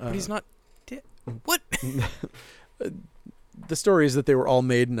 But he's not... What? The story is that they were all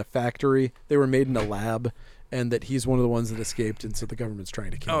made in a factory. They were made in a lab. and that he's one of the ones that escaped, and so the government's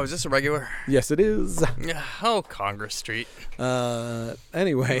trying to kill him. Oh, is this a regular? Yes, it is. Oh, Congress Street.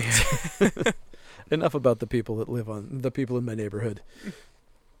 Anyway, enough about the people that live on the people in my neighborhood.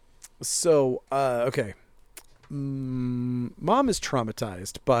 So, okay. Mom is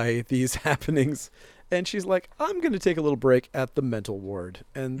traumatized by these happenings, and she's like, I'm going to take a little break at the mental ward.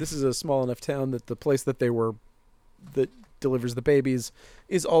 And this is a small enough town that the place that that delivers the babies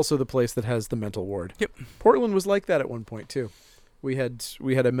is also the place that has the mental ward. Yep. Portland was like that at one point too. We had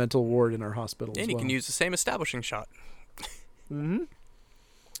a mental ward in our hospital And as you well. can use the same establishing shot. Mm-hmm.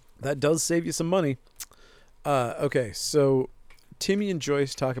 That does save you some money. Okay, so Timmy and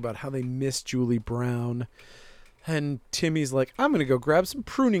Joyce talk about how they miss Julie Brown. And Timmy's like, I'm going to go grab some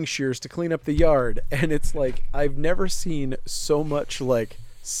pruning shears to clean up the yard. And it's like, I've never seen so much like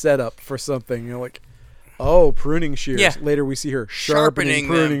setup for something. You're like, oh, pruning shears. Yeah. Later we see her sharpening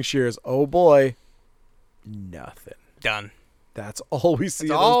pruning them. shears. Oh boy. Nothing. Done. That's all we see.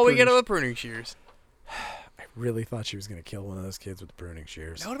 That's all we get of the pruning shears. I really thought she was going to kill one of those kids with the pruning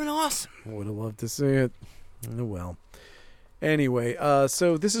shears. That would have been awesome. I would have loved to see it. Oh well. Anyway,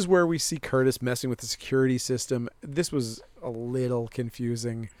 so this is where we see Curtis messing with the security system. This was a little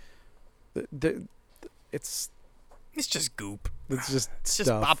confusing. It's just goop. It's just It's stuff.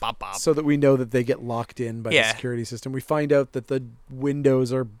 just bop, bop, bop. So that we know that they get locked in by the security system. We find out that the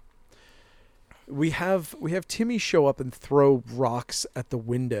windows are. We have Timmy show up and throw rocks at the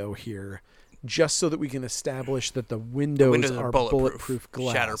window here, just so that we can establish that the windows are bulletproof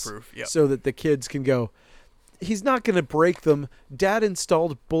glass, shatterproof. Yep. So that the kids can go. He's not going to break them. Dad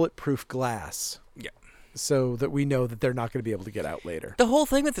installed bulletproof glass. Yeah. So that we know that they're not going to be able to get out later. The whole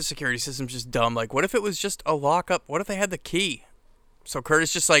thing with the security system's just dumb. Like, what if it was just a lockup? What if they had the key? So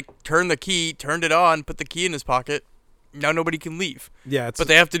Curtis just like turned it on, put the key in his pocket. Now nobody can leave. Yeah. But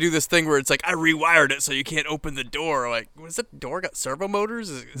they have to do this thing where it's like, I rewired it so you can't open the door. Like, what is that door got servo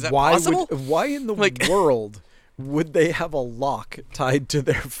motors? Is that possible? Why in the world would they have a lock tied to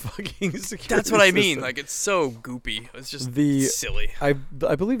their fucking security That's what I mean. system? Like, it's so goopy. It's just silly. I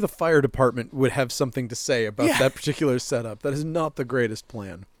believe the fire department would have something to say about that particular setup. That is not the greatest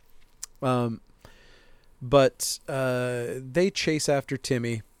plan. But they chase after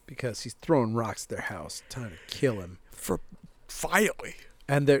Timmy because he's throwing rocks at their house. Time to kill him. Finally.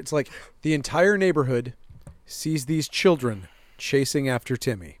 And it's like the entire neighborhood sees these children chasing after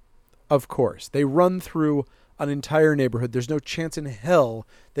Timmy. Of course. They run through an entire neighborhood. There's no chance in hell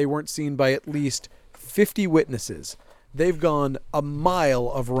they weren't seen by at least 50 witnesses. They've gone a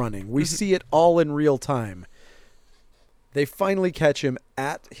mile of running. We see it all in real time. They finally catch him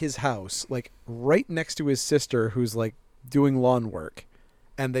at his house, like right next to his sister who's like doing lawn work.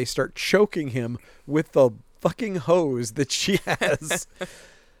 And they start choking him with the fucking hose that she has.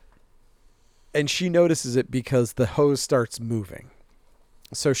 And she notices it because the hose starts moving.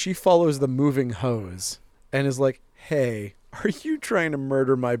 So she follows the moving hose and is like, hey, are you trying to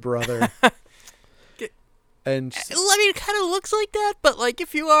murder my brother? And I mean, it kind of looks like that, but like,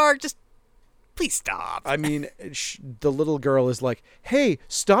 if you are, just please stop. I mean, the little girl is like, hey,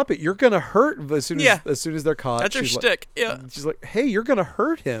 stop it. You're going to hurt as soon as they're caught. That's her shtick. Yeah. She's like, hey, you're going to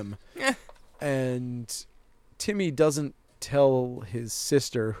hurt him. Yeah. And Timmy doesn't tell his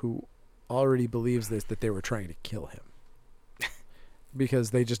sister, who already believes this, that they were trying to kill him. Because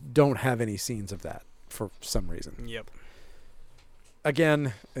they just don't have any scenes of that for some reason. Yep.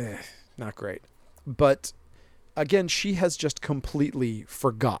 Again, not great. But again, she has just completely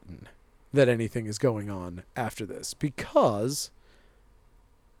forgotten that anything is going on after this, because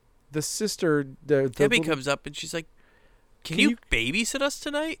the sister, Debbie comes up and she's like, can you babysit us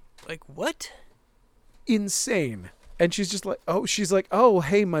tonight? Like, what? Insane. And she's just like, oh,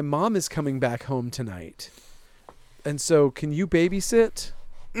 hey, my mom is coming back home tonight. And so, can you babysit?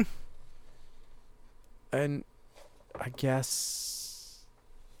 And I guess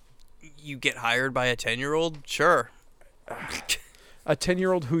you get hired by a 10-year-old? Sure. A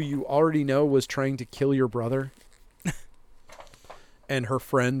 10-year-old who you already know was trying to kill your brother. And her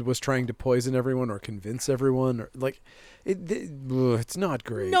friend was trying to poison everyone or convince everyone. Or like, it's not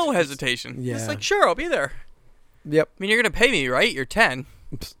great. No hesitation. Yeah. It's like, sure, I'll be there. Yep. I mean, you're going to pay me, right? You're 10.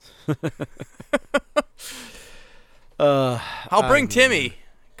 I'll bring Timmy,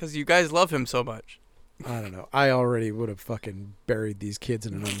 because you guys love him so much. I don't know. I already would have fucking buried these kids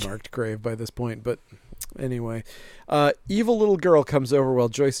in an unmarked grave by this point, but anyway. Evil little girl comes over while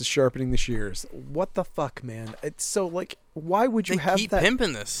Joyce is sharpening the shears. What the fuck, man? It's so, like, why would you have keep that?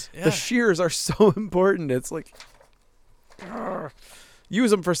 Pimping this. Yeah. The shears are so important. It's like,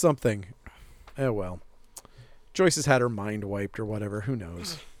 use them for something. Oh, well. Joyce has had her mind wiped or whatever. Who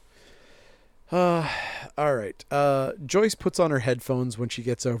knows? All right. Joyce puts on her headphones when she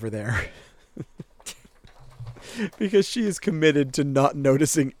gets over there. Because she is committed to not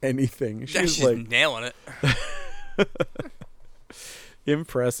noticing anything. She's like nailing it.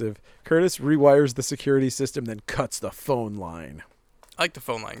 Impressive. Curtis rewires the security system, then cuts the phone line. I like the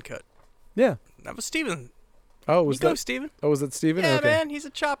phone line cut. Yeah. That was Steven. Oh, was that Steven? Oh, was that Steven? Yeah, okay. man. He's a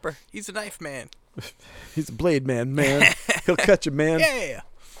chopper. He's a knife man. He's a blade man. He'll cut you, man.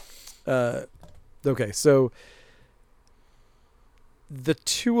 Yeah. Okay, so the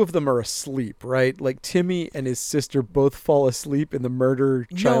two of them are asleep, right? Like Timmy and his sister both fall asleep in the murder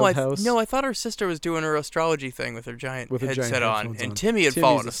child house. No, I thought her sister was doing her astrology thing with her giant headset on, and Timmy had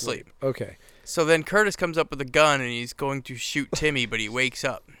fallen asleep. Okay. So then Curtis comes up with a gun, and he's going to shoot Timmy, but he wakes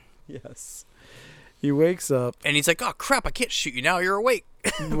up. Yes. He wakes up. And he's like, oh, crap, I can't shoot you now. You're awake.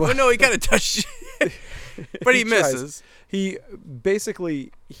 Well, no, he kind of touched you. But he misses. He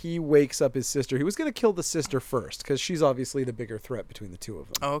wakes up his sister. He was going to kill the sister first because she's obviously the bigger threat between the two of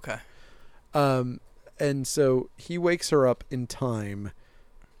them. Oh, okay. And so he wakes her up in time.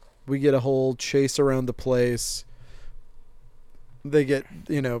 We get a whole chase around the place. They get,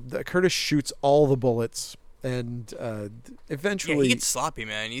 Curtis shoots all the bullets, and eventually... Yeah, he gets sloppy,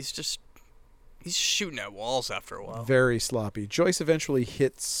 man. He's shooting at walls after a while. Very sloppy. Joyce eventually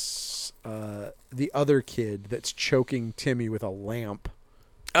hits the other kid that's choking Timmy with a lamp.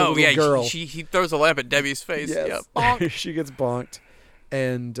 Oh, yeah. Girl. He throws a lamp at Debbie's face. Yes. Yeah, she gets bonked.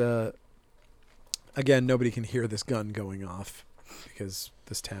 And again, nobody can hear this gun going off because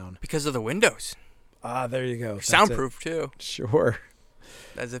this town. Because of the windows. Ah, there you go. Soundproof, too. Sure.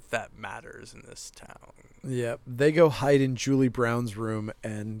 As if that matters in this town. Yeah, they go hide in Julie Brown's room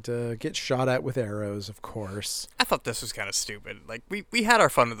and get shot at with arrows, of course. I thought this was kind of stupid. Like, we had our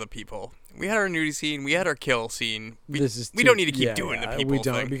fun with the people. We had our nudie scene. We had our kill scene. We don't need to keep doing the people We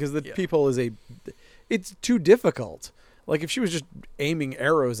don't, thing. because the people it's too difficult. Like, if she was just aiming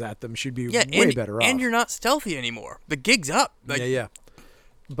arrows at them, she'd be way better off. And you're not stealthy anymore. The gig's up. Like, yeah.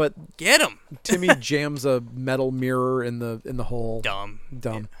 But get him. Timmy jams a metal mirror in the hole. Dumb.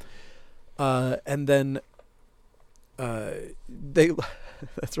 Yeah. And then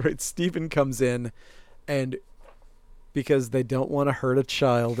that's right, Steven comes in, and because they don't want to hurt a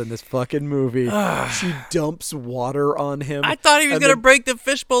child in this fucking movie, she dumps water on him. I thought he was going to break the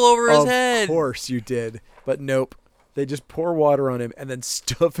fishbowl over his head. Of course you did. But nope. They just pour water on him and then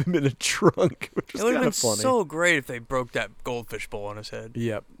stuff him in a trunk, which is kind of funny. It would have been so great if they broke that goldfish bowl on his head.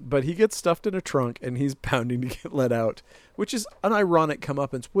 Yep. But he gets stuffed in a trunk, and he's pounding to get let out, which is an ironic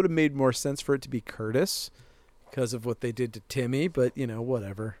comeuppance. Would have made more sense for it to be Curtis because of what they did to Timmy, but,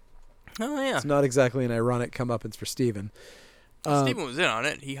 whatever. Oh, yeah. It's not exactly an ironic comeuppance for Steven. Steven was in on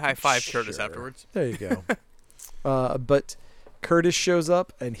it. He high-fived Curtis afterwards. There you go. But Curtis shows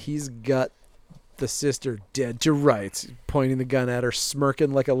up, and he's got the sister dead to rights, pointing the gun at her,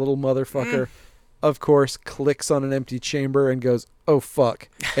 smirking like a little motherfucker. Of course, clicks on an empty chamber and goes, oh, fuck.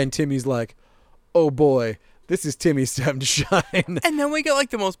 And Timmy's like, oh, boy, this is Timmy's time to shine. And then we get, like,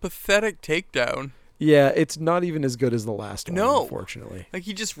 the most pathetic takedown. Yeah, it's not even as good as the last one, unfortunately. Like,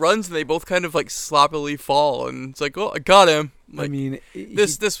 he just runs, and they both kind of, like, sloppily fall. And it's like, oh, I got him. Like, I mean...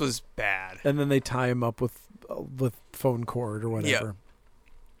 This was bad. And then they tie him up with phone cord or whatever.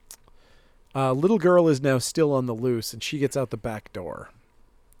 Yeah. Little girl is now still on the loose, and she gets out the back door.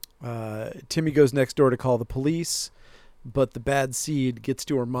 Timmy goes next door to call the police, but the bad seed gets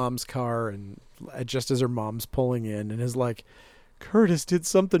to her mom's car, and just as her mom's pulling in, and is like, Curtis did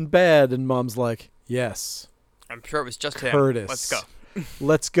something bad, and mom's like, yes. I'm sure it was just Curtis. Him. Let's go.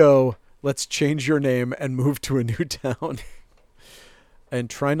 Let's go. Let's change your name and move to a new town. And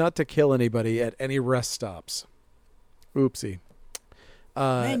try not to kill anybody at any rest stops. Oopsie.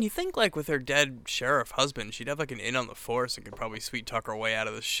 Man, you think, like, with her dead sheriff husband, she'd have, like, an in on the force and could probably sweet talk her way out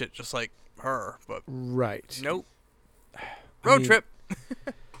of this shit just like her, but... Right. Nope. Road trip.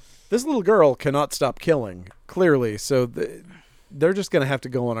 This little girl cannot stop killing, clearly, so they're just going to have to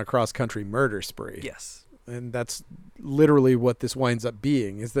go on a cross-country murder spree. Yes. And that's literally what this winds up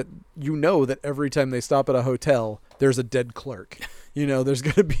being, is that that every time they stop at a hotel, there's a dead clerk. There's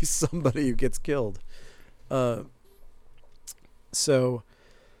going to be somebody who gets killed. So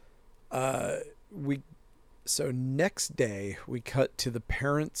next day we cut to the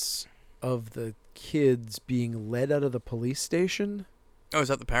parents of the kids being led out of the police station. Oh, is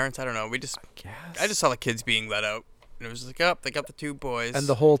that the parents? I don't know. I just saw the kids being let out, and it was like, oh, they got the two boys, and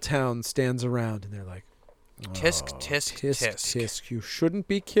the whole town stands around, and they're like, tisk, tisk, tisk, tisk. You shouldn't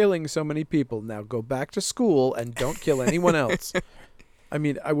be killing so many people. Now go back to school and don't kill anyone else. I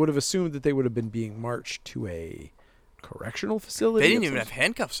mean, I would have assumed that they would have been being marched to a correctional facility. They didn't even have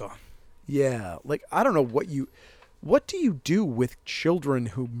handcuffs on. Yeah, like I don't know what do you do with children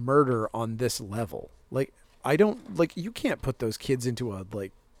who murder on this level? Like I don't like you can't put those kids into a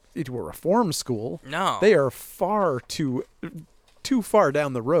reform school. No. They are far too far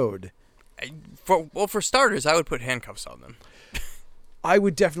down the road. For starters, I would put handcuffs on them. I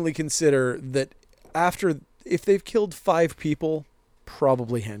would definitely consider that if they've killed 5 people,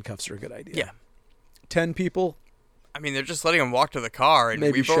 probably handcuffs are a good idea. Yeah. 10 people, I mean, they're just letting them walk to the car, and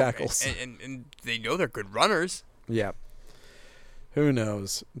maybe shackles. And they know they're good runners. yeah. Who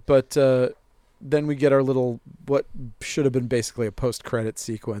knows? But then we get our what should have been basically a post-credit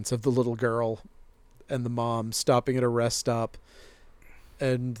sequence of the little girl and the mom stopping at a rest stop.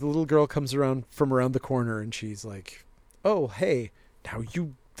 And the little girl comes from around the corner, and she's like, "Oh, hey, now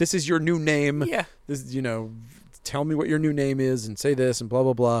this is your new name. Yeah. This, tell me what your new name is and say this and blah,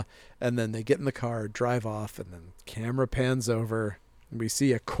 blah, blah." And then they get in the car, drive off, and then camera pans over, and we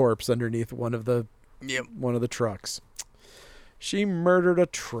see a corpse underneath one of the trucks. She murdered a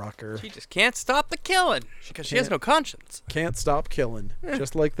trucker. She just can't stop the killing because she has no conscience. Can't stop killing.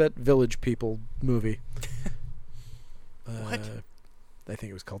 Just like that Village People movie. What? I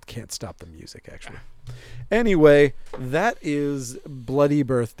think it was called Can't Stop the Music, actually. Anyway, that is Bloody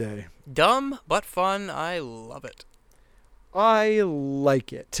Birthday. Dumb but fun. I love it. I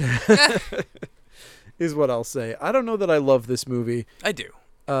like it. Is what I'll say. I don't know that I love this movie. I do.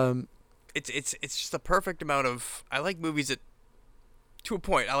 It's just the perfect amount of. I like movies that, to a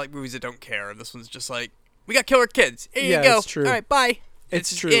point. I like movies that don't care. This one's just like, we got killer kids. Here you go. It's true. All right, bye.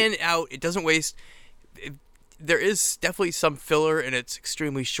 It's true. In, out. It doesn't waste. There is definitely some filler in its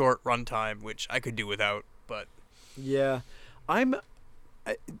extremely short runtime, which I could do without. But yeah,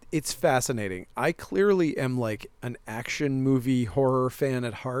 it's fascinating. I clearly am like an action movie horror fan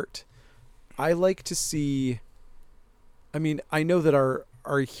at heart. I like to see. I mean, I know that our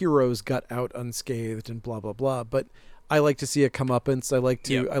heroes got out unscathed and blah blah blah, but I like to see a comeuppance. I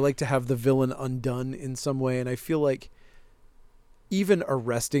like to have the villain undone in some way, and I feel like even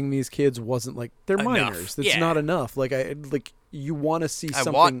arresting these kids wasn't like they're minors. That's not enough. Like you want to see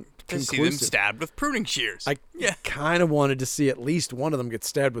something. I want to conclusive. see them stabbed with pruning shears. I kind of wanted to see at least one of them get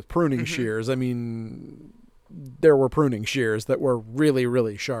stabbed with pruning shears. I mean, there were pruning shears that were really,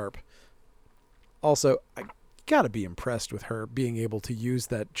 really sharp. Also, I gotta be impressed with her being able to use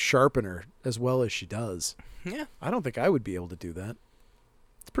that sharpener as well as she does. Yeah. I don't think I would be able to do that.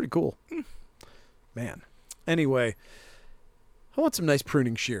 It's pretty cool. Man. Anyway, I want some nice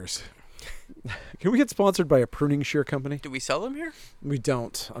pruning shears. Can we get sponsored by a pruning shear company? Do we sell them here? We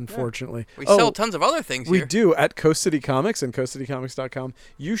don't, unfortunately. We sell tons of other things we here. We do at Coast City Comics and coastcitycomics.com.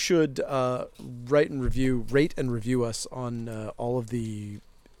 You should rate and review us on all of the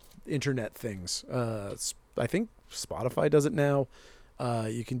internet things. I think Spotify does it now.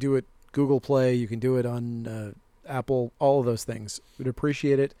 You can do it Google Play. You can do it on Apple. All of those things. We'd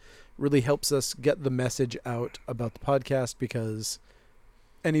appreciate it. Really helps us get the message out about the podcast, because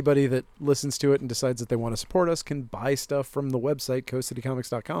anybody that listens to it and decides that they want to support us can buy stuff from the website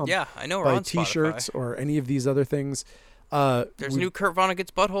coastcitycomics.com. Yeah, I know we're buy on t-shirts Spotify. Or any of these other things. There's new Kurt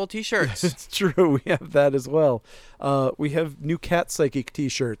Vonnegut's Butthole t-shirts. It's true. We have that as well. We have new Cat Psychic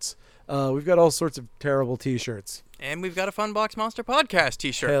t-shirts. We've got all sorts of terrible t-shirts. And we've got a Funbox Monster Podcast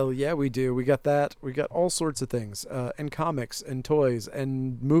t-shirt. Hell yeah, we do. We got that. We got all sorts of things. And comics and toys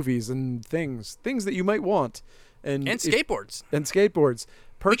and movies and things that you might want. And skateboards. And skateboards.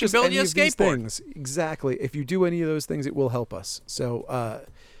 Purchase build any you a of these skateboard. things. Exactly. If you do any of those things, it will help us. So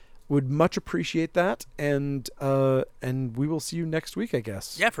would much appreciate that. And we will see you next week, I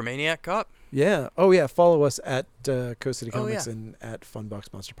guess. Yeah, for Maniac Cop. Yeah. Oh, yeah. Follow us at Coast City Comics and at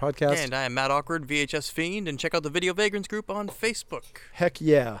Funbox Monster Podcast. And I am Matt Awkward, VHS Fiend, and check out the Video Vagrants group on Facebook. Heck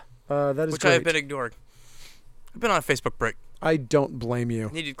yeah. That is which great. I have been ignoring. I've been on a Facebook break. I don't blame you.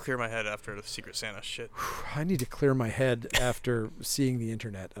 I needed to clear my head after the Secret Santa shit. I need to clear my head after seeing the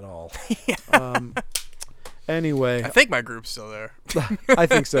internet at all. Anyway. I think my group's still there. I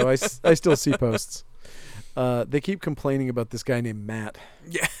think so. I still see posts. They keep complaining about this guy named Matt.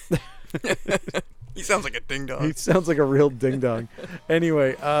 Yeah. He sounds like a ding-dong. He sounds like a real ding-dong.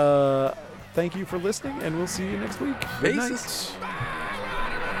 Anyway, thank you for listening, and we'll see you next week. Good night.